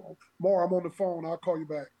dirty. Hold on. More, I'm on the phone. I'll call you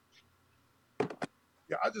back.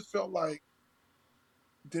 Yeah, I just felt like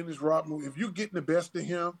Dennis Rodman, if you're getting the best of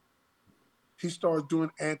him, he starts doing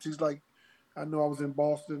antics like, I know I was in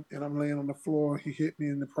Boston and I'm laying on the floor. He hit me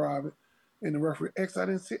in the private. And the referee, X, I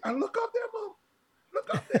didn't see. I look up there, Mom.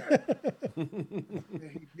 Look up there.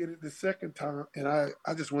 And he did it the second time. And I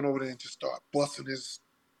just went over there and just started busting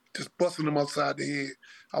him upside the head.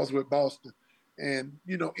 I was with Boston. And,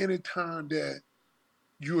 any time that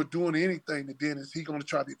you are doing anything to Dennis, he's going to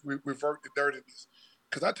try to revert the dirtiness.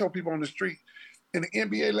 Because I tell people on the street, and the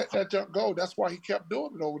NBA let that junk go. That's why he kept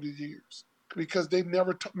doing it over the years. Because they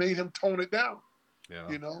never made him tone it down. Yeah.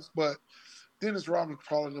 But Dennis Rodman's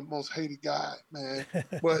probably the most hated guy, man.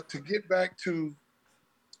 But to get back to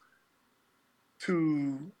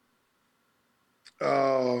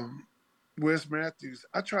Wes Matthews,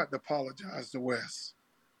 I tried to apologize to Wes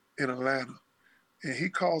in Atlanta, and he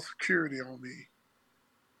called security on me.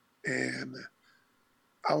 And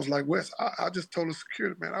I was like, Wes, I just told the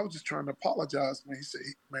security, man, I was just trying to apologize. And he said,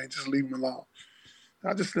 man, just leave him alone.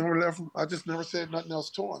 I just never left him. I just never said nothing else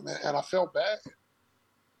to him, man. And I felt bad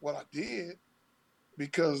what I did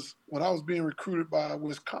because when I was being recruited by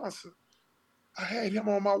Wisconsin, I had him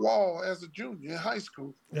on my wall as a junior in high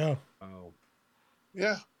school. Yeah. Oh.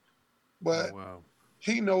 Yeah. But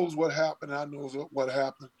he knows what happened. I know what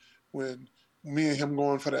happened when me and him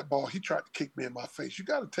going for that ball. He tried to kick me in my face. You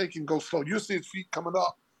got to take and go slow. You'll see his feet coming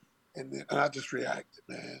up. And I just reacted,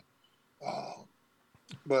 man.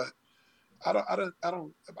 But I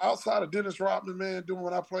don't. Outside of Dennis Rodman, man, doing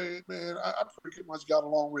what I played, man, I pretty much got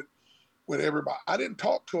along with everybody. I didn't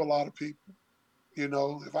talk to a lot of people.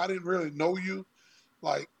 If I didn't really know you,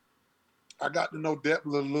 like I got to know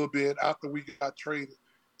Devlin a little bit after we got traded.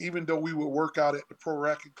 Even though we would work out at the Pro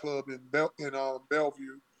Racket Club in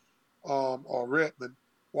Bellevue or Redmond,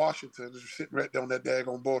 Washington, just sitting right down that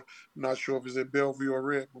daggone border. I'm not sure if it's in Bellevue or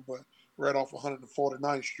Redmond, but right off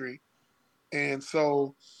 149th Street. And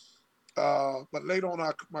so. But later on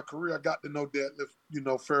in my career, I got to know Deadlift,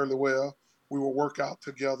 fairly well. We would work out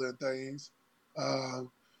together and things.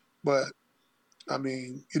 But, I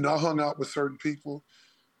mean, I hung out with certain people,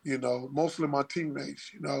 mostly my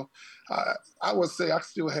teammates, I would say I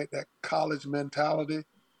still had that college mentality.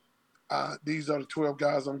 These are the 12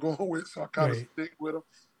 guys I'm going with, so I kind of stick with them,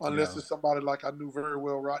 unless it's somebody like I knew very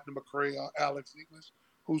well, Rodney McCray, Alex English,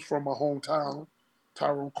 who's from my hometown,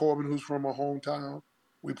 Tyrone Corbin, who's from my hometown.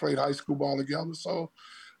 We played high school ball together. So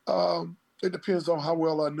it depends on how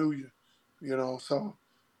well I knew you, So,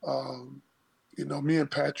 me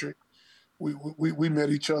and Patrick, we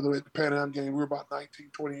met each other at the Pan Am game. We were about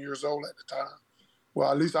 19, 20 years old at the time.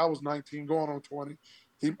 Well, at least I was 19 going on 20.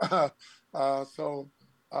 I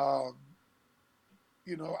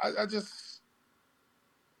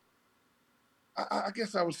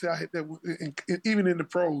guess I would say I had that, even in the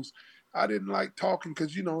pros. I didn't like talking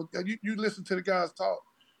because, you listen to the guys talk.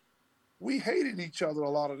 We hated each other a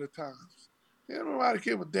lot of the times. Nobody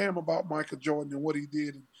gave a damn about Michael Jordan and what he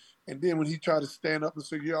did And then when he tried to stand up and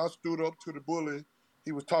say, yeah, I stood up to the bully,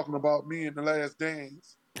 he was talking about me in The Last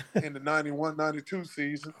Dance in the 91-92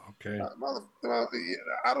 season. Okay.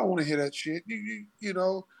 I don't want to hear that shit. You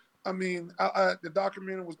know, I mean, the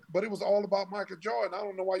documentary but it was all about Michael Jordan. I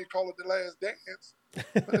don't know why you call it The Last Dance,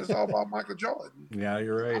 but it's all about Michael Jordan. Yeah,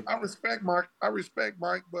 you're right. I respect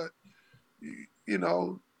Mike, but you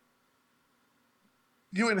know,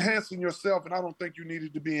 you enhancing yourself, and I don't think you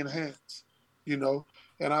needed to be enhanced. You know,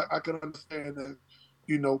 and I can understand that,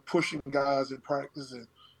 you know, pushing guys in practice. And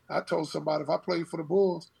I told somebody if I played for the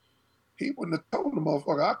Bulls, he wouldn't have told the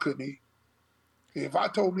motherfucker I couldn't eat. If I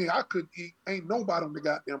told me I couldn't eat, ain't nobody on the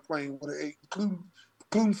goddamn plane would have ate,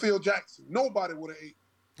 including Phil Jackson. Nobody would have ate.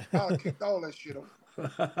 I'd have kicked all that shit over.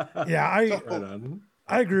 Yeah,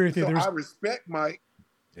 I agree with you. So I respect Mike,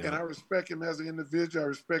 and I respect him as an individual. I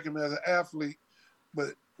respect him as an athlete. But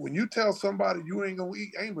when you tell somebody you ain't gonna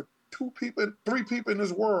eat, ain't but 3 people in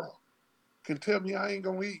this world can tell me I ain't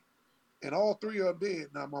gonna eat, and all 3 of them dead.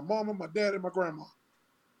 Now my mama, my dad, and my grandma.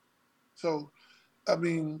 So, I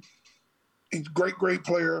mean, he's a great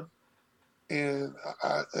player, and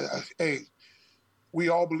hey, we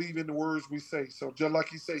all believe in the words we say. So just like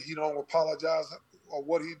he said, he don't apologize or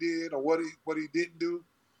what he did or what he didn't do,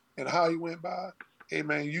 and how he went by. Hey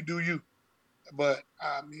man, you do you. But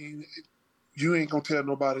I mean, you ain't gonna tell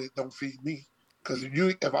nobody don't feed me, because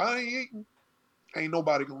if I ain't eating, ain't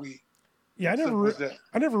nobody gonna eat. Yeah, I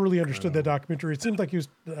never really understood that documentary. It seemed like he was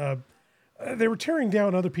they were tearing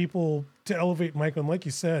down other people to elevate Michael. And like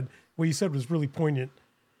you said, what you said was really poignant.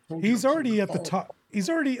 He's already at the top. He's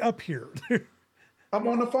already up here. I'm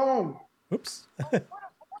on the phone. Oops.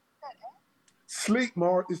 Sleep,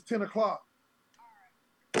 Mark. It's 10 o'clock.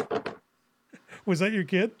 Was that your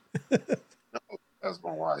kid? No, that's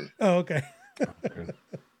my wife. Oh, okay.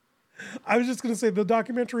 I was just going to say the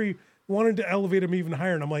documentary wanted to elevate him even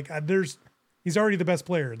higher. And I'm like, he's already the best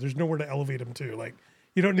player. There's nowhere to elevate him to. Like,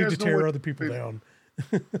 you don't need to tear other people down.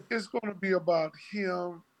 It's going to be about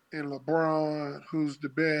him and LeBron, who's the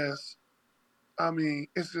best. I mean,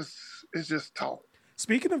 it's just talk.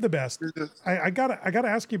 Speaking of the best, I gotta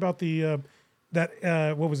ask you about the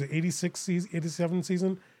what was it, 86 season, 87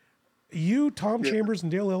 season? You, Tom Chambers,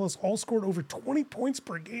 and Dale Ellis all scored over 20 points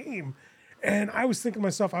per game. And I was thinking to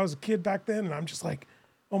myself, I was a kid back then, and I'm just like,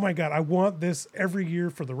 oh my God, I want this every year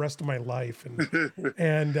for the rest of my life.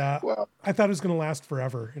 And well, I thought it was going to last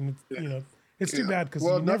forever. And you know, it's too bad because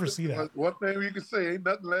you never see that. One thing you can say, ain't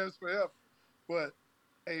nothing lasts forever. But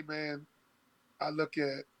hey, man, I look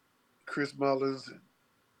at Chris Mullins and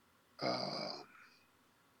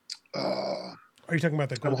are you talking about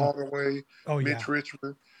the Tim Hardaway, Mitch yeah.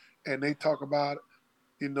 Richmond, and they talk about,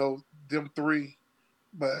 you know, them 3,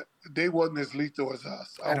 but they wasn't as lethal as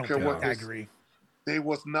us. I don't care what. I agree. They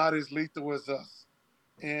was not as lethal as us.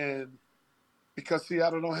 And because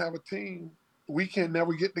Seattle don't have a team, we can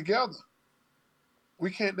never get together. We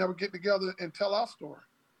can't never get together and tell our story.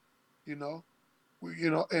 You know?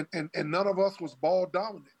 And none of us was ball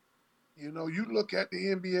dominant. You know, you look at the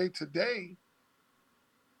NBA today,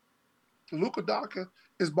 Luka Doncic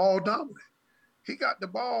is ball dominant. He got the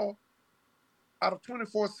ball out of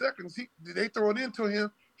 24 seconds. They throw it into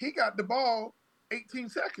him. He got the ball 18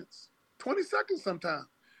 seconds. 20 seconds sometimes.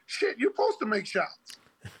 Shit, you're supposed to make shots.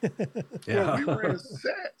 Yeah. We ran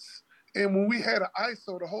sets. And when we had an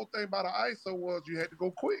ISO, the whole thing about an ISO was you had to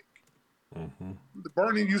go quick. Mm-hmm. The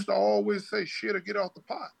Bernie used to always say, shit, or get off the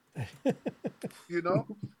pot. You know?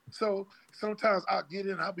 So sometimes I'll get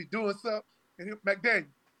in, I'll be doing stuff, and he'll, McDaniel,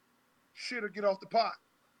 shit, or get off the pot.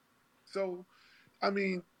 So, I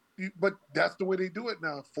mean, but that's the way they do it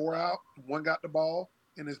now. 4 out, 1 got the ball,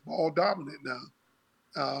 and it's ball dominant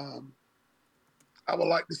now. I would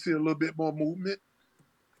like to see a little bit more movement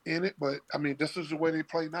in it, but I mean, this is the way they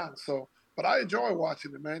play now. So, but I enjoy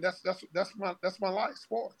watching it, man. That's my life.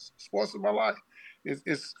 Sports is my life.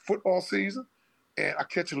 It's football season, and I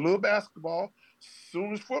catch a little basketball. As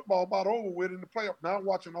soon as football about over with in the playoff, now I'm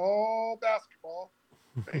watching all basketball.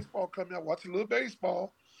 Baseball coming out, watching a little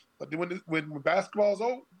baseball. But then when basketball's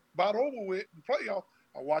about over with in the playoff,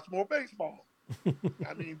 I watch more baseball.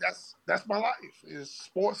 I mean, that's my life.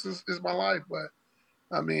 Sports is my life, but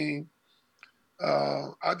I mean,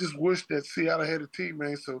 I just wish that Seattle had a team,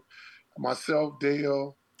 man. So myself,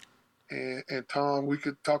 Dale, and Tom, we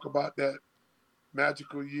could talk about that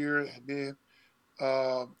magical year, and then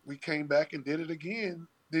we came back and did it again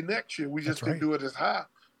the next year. We just didn't do it as high,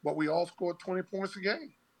 but we all scored 20 points a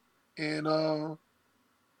game. And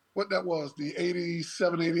what that was, the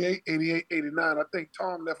 87, 88, 88, 89. I think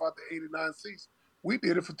Tom left out the 89 season. We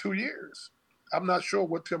did it for 2 years. I'm not sure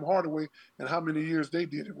what Tim Hardaway and how many years they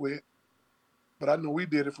did it with. but I know we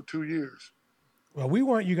did it for 2 years. Well, we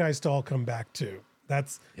want you guys to all come back too.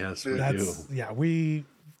 Yes, we do. Yeah,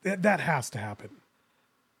 that has to happen.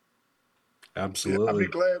 Absolutely. Yeah,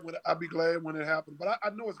 I'll be glad when it happens. But I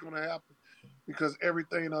know it's going to happen because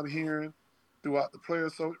everything I'm hearing throughout the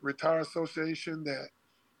Retire Association that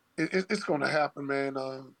it's going to happen, man.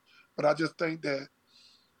 But I just think that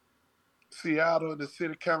Seattle and the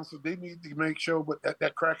city council, they need to make sure. But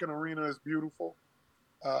that Kraken Arena is beautiful.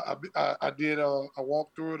 I did a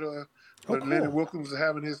walk through it when Lenny Wilkins was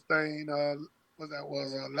having his thing.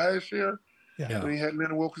 Last year? Yeah. When he had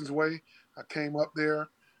Lenny Wilkins' way, I came up there,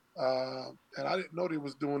 and I didn't know they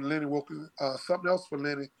was doing Lenny Wilkins something else for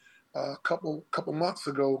Lenny a couple months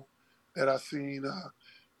ago that I seen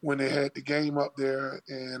when they had the game up there,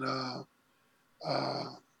 and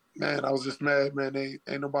man, I was just mad, man.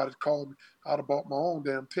 Ain't nobody called me. I'd have bought my own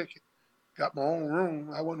damn ticket, got my own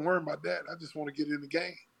room. I wasn't worried about that. I just want to get in the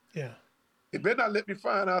game. Yeah. They better not let me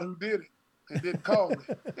find out who did it and didn't call me.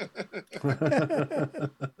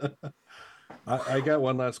 I got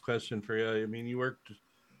one last question for you. I mean, you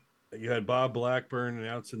had Bob Blackburn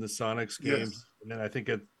announcing the Sonics games, yes. And then I think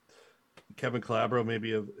Kevin Calabro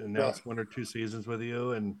maybe announced 1 or 2 seasons with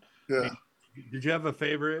you. And yeah. I mean, did you have a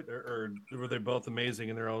favorite, or were they both amazing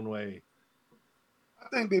in their own way? I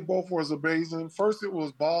think they both was amazing. First, it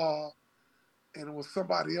was Bob, and it was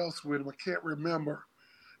somebody else with him. I can't remember.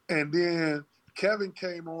 And then Kevin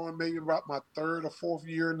came on maybe about my 3rd or 4th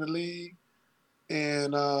year in the league,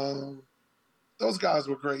 and those guys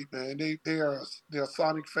were great, man. They're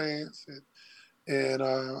Sonic fans, and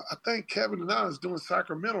I think Kevin now is doing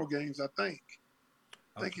Sacramento games. I think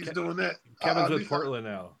he's doing that. Kevin's with Portland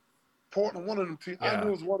now. Portland, one of them teams. Yeah. I knew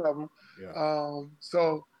it was one of them. Yeah.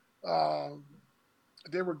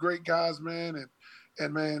 They were great guys, man,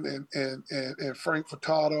 and Frank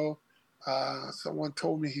Furtado. Someone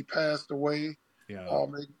told me he passed away. Yeah.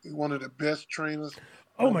 Maybe one of the best trainers.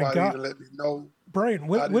 Oh my God! Let me know. Brian,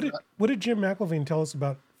 what did Jim McElvain tell us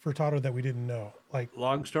about Furtado that we didn't know? Like,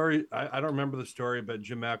 long story, I don't remember the story, but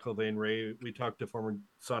Jim McElvain raved. We talked to former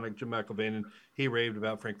Sonic Jim McElvain, and he raved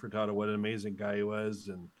about Frank Furtado, what an amazing guy he was,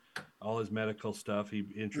 and all his medical stuff he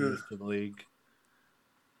introduced to the league.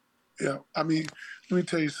 Yeah, I mean, let me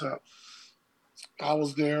tell you something. I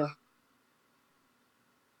was there.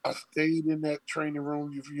 I stayed in that training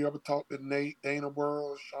room. If you ever talked to Nate, Dana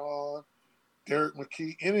Burrows, Sean, Derek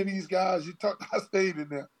McKee, any of these guys, I stayed in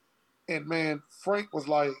there. And man, Frank was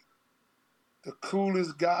like the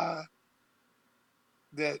coolest guy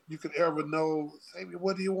that you could ever know. Say,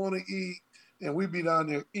 what do you want to eat? And we'd be down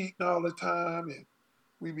there eating all the time, and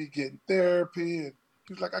we'd be getting therapy. And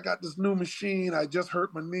he was like, I got this new machine. I just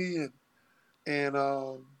hurt my knee, and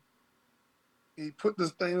he put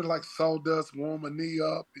this thing like sawdust, warm my knee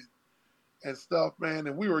up and stuff, man.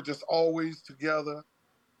 And we were just always together,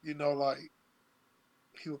 like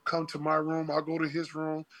he would come to my room, I'll go to his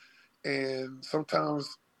room, and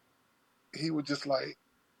sometimes he would just like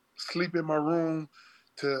sleep in my room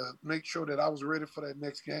to make sure that I was ready for that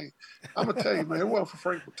next game. I'm going to tell you, man, it wasn't for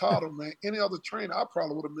Frank Furtado, man. Any other trainer, I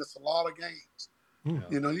probably would have missed a lot of games. Yeah.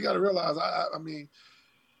 You got to realize, I mean,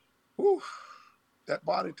 whew, that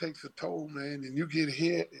body takes a toll, man, and you get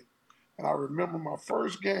hit. And I remember my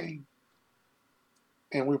first game,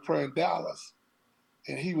 and we were playing Dallas,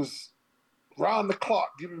 and he was round the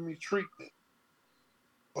clock giving me treatment,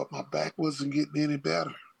 but my back wasn't getting any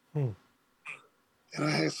better. And I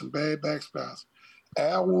had some bad back spasms.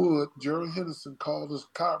 Al Wood, Gerald Henderson called us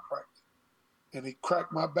chiropractor, and he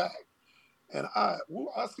cracked my back. And I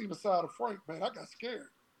seen the side of Frank, man, I got scared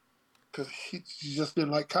because he just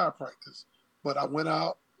didn't like chiropractors. But I went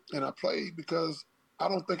out and I played because I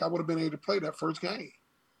don't think I would have been able to play that first game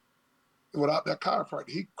without that chiropractor.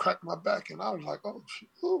 He cracked my back, and I was like, oh,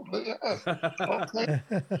 yeah, okay.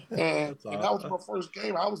 And that was my first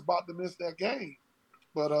game. I was about to miss that game.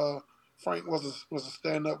 But Frank was a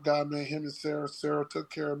stand-up guy, man. Him and Sarah. Sarah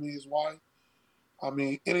took care of me, his wife. I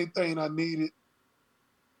mean, anything I needed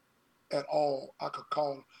at all, I could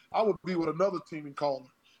call her. I would be with another team and call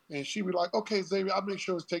her. And she'd be like, okay, Xavier, I'll make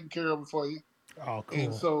sure it's taken care of for you. Oh, cool.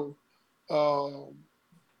 And so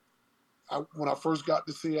when I first got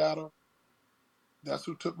to Seattle, that's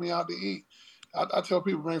who took me out to eat. I tell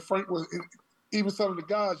people, man, Frank was, even some of the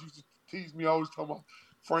guys used to tease me, always talking about,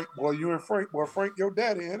 Frank, boy, you and Frank, boy, Frank, your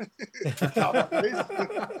daddy, ain't it? Yeah.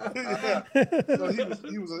 So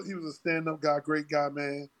he was a stand-up guy, great guy,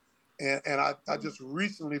 man. And I just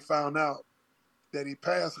recently found out that he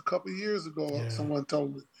passed a couple of years ago. Yeah. Someone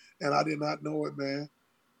told me, and I did not know it, man.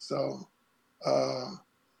 So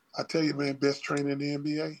I tell you, man, best trainer in the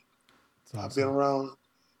NBA. Awesome. I've been around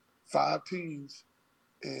 5 teams,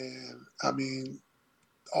 And I mean,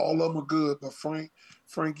 all of them are good, but Frank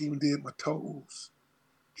even did my toes.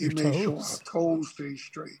 He made sure my toes stayed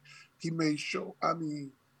straight. He made sure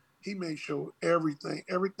everything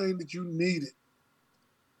that you needed,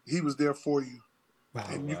 he was there for you. Wow,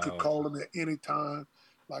 and you could call him at any time.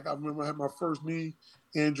 Like I remember I had my first knee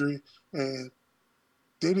injury and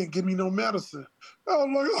they didn't give me no medicine. Oh,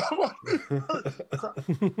 look,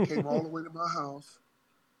 came all the way to my house,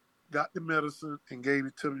 got the medicine and gave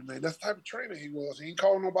it to me, man. That's the type of trainer he was. He didn't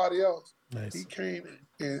call nobody else. Nice. He came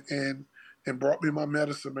and brought me my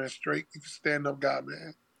medicine, man, straight. He's a stand-up guy,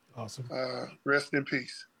 man. Awesome. Rest in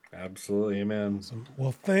peace. Absolutely, man. Awesome.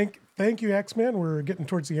 Well, thank you, X-Man. We're getting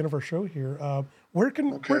towards the end of our show here. Where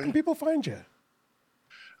can people find you?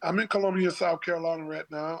 I'm in Columbia, South Carolina right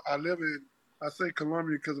now. I say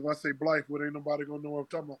Columbia because if I say Blythewood, ain't nobody gonna know what I'm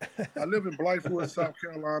talking about. I live in Blythewood, South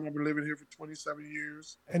Carolina. I've been living here for 27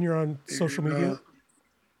 years. And you're on social media?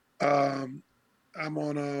 I'm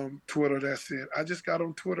on Twitter. That's it. I just got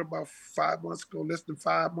on Twitter about 5 months ago, less than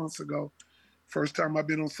 5 months ago. First time I've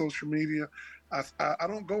been on social media. I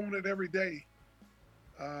don't go on it every day,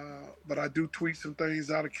 but I do tweet some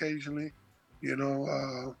things out occasionally. You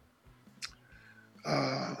know,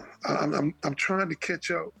 I'm trying to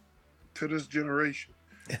catch up to this generation.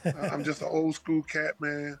 I'm just an old school cat,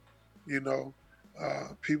 man. You know,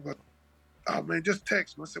 people, oh man, just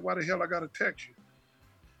text me. I said, why the hell I gotta text you?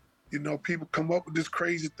 You know, people come up with this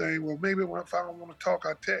crazy thing. Well, maybe if I don't want to talk,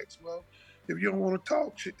 I text. Well, if you don't want to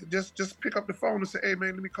talk, just pick up the phone and say, hey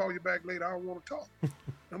man, let me call you back later. I don't want to talk.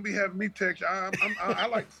 Don't be having me text you. I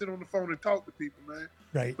like to sit on the phone and talk to people, man.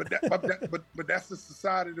 Right. But that's the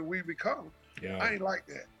society that we become. Yeah. I ain't like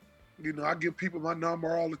that. You know, I give people my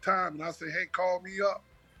number all the time, and I say, hey, call me up.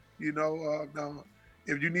 You know, now,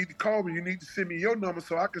 if you need to call me, you need to send me your number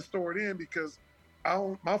so I can store it in because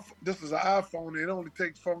this is an iPhone. And it only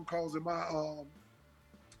takes phone calls in my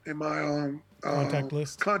contact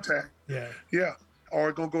list. Contact. Yeah. Or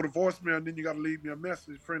it's gonna go to voicemail, and then you got to leave me a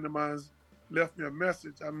message. A friend of mine's left me a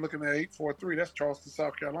message. I'm looking at 843. That's Charleston,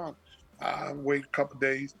 South Carolina. I wait a couple of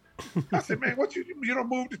days. I said, man, what you don't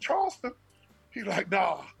move to Charleston? He's like,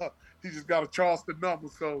 nah. He just got a Charleston number.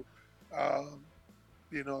 So,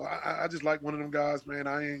 you know, I just like one of them guys, man.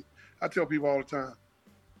 I tell people all the time,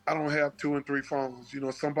 I don't have 2 and 3 phones. You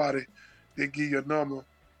know, somebody, they give you a number.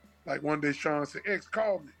 Like one day Sean said, X,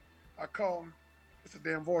 call me. I call him. It's a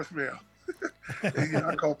damn voicemail. And, you know,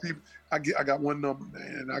 I call people. I got one number,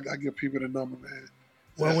 man. And I give people the number, man.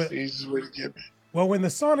 That's the easiest way to get me. Well, when the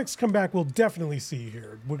Sonics come back, we'll definitely see you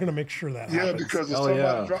here. We're going to make sure that happens. Yeah, because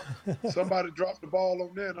if somebody dropped the ball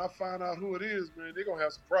on there and I find out who it is, man, they're going to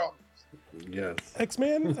have some problems. Yes.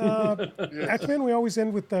 X-Man, yes. X-Man, we always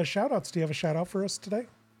end with shout-outs. Do you have a shout-out for us today?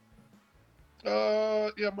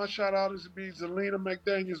 Yeah, my shout-out is to be Zelina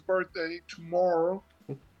McDaniel's birthday tomorrow.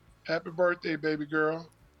 Happy birthday, baby girl.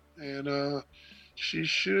 And she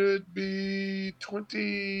should be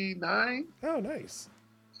 29. Oh, nice.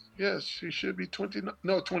 Yes, she should be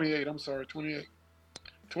 28. I'm sorry, 28.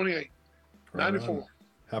 28. 94.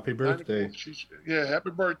 Happy birthday.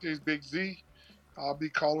 Happy birthday, Big Z. I'll be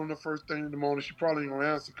calling her first thing in the morning. She probably ain't going to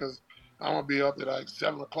answer because I'm going to be up at like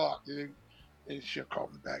 7 o'clock. And she'll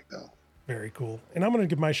call me back, though. Very cool. And I'm going to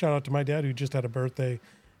give my shout out to my dad who just had a birthday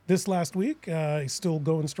this last week. He's still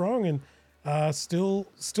going strong and still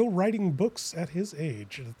writing books at his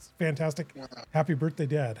age. It's fantastic. Wow. Happy birthday,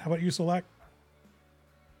 Dad. How about you, Solack?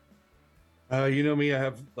 You know me, I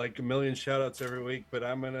have like a million shout outs every week, but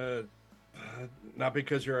I'm going to, not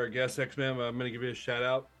because you're our guest, X-Man, but I'm going to give you a shout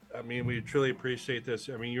out. I mean, we truly appreciate this.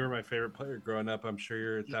 I mean, you were my favorite player growing up. I'm sure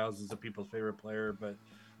you're thousands of people's favorite player, but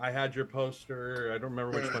I had your poster. I don't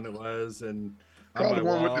remember which one it was. And probably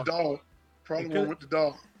one with the dog. One with the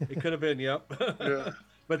dog. It could have been, yep. Yeah.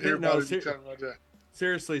 But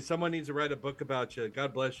seriously, someone needs to write a book about you.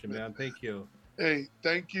 God bless you, man. Thank you. Hey,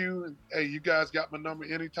 thank you. And, hey, you guys got my number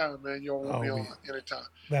anytime, man. You all want me on anytime.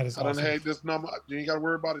 That is awesome. I done had this number. You ain't got to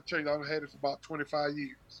worry about it change. I done had it for about 25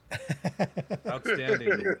 years. Outstanding.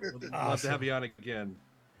 We'd love to have you on again.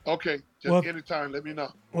 Okay. Just anytime. Let me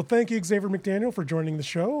know. Well, thank you, Xavier McDaniel, for joining the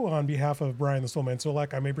show. On behalf of Brian the Soulman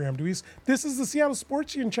Solack, I'm Abraham DeWeese. This is the Seattle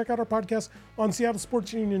Sports Union. Check out our podcast on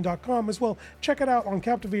seattlesportsunion.com as well. Check it out on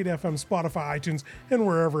Captivate FM, Spotify, iTunes, and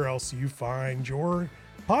wherever else you find your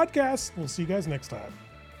podcasts. We'll see you guys next time.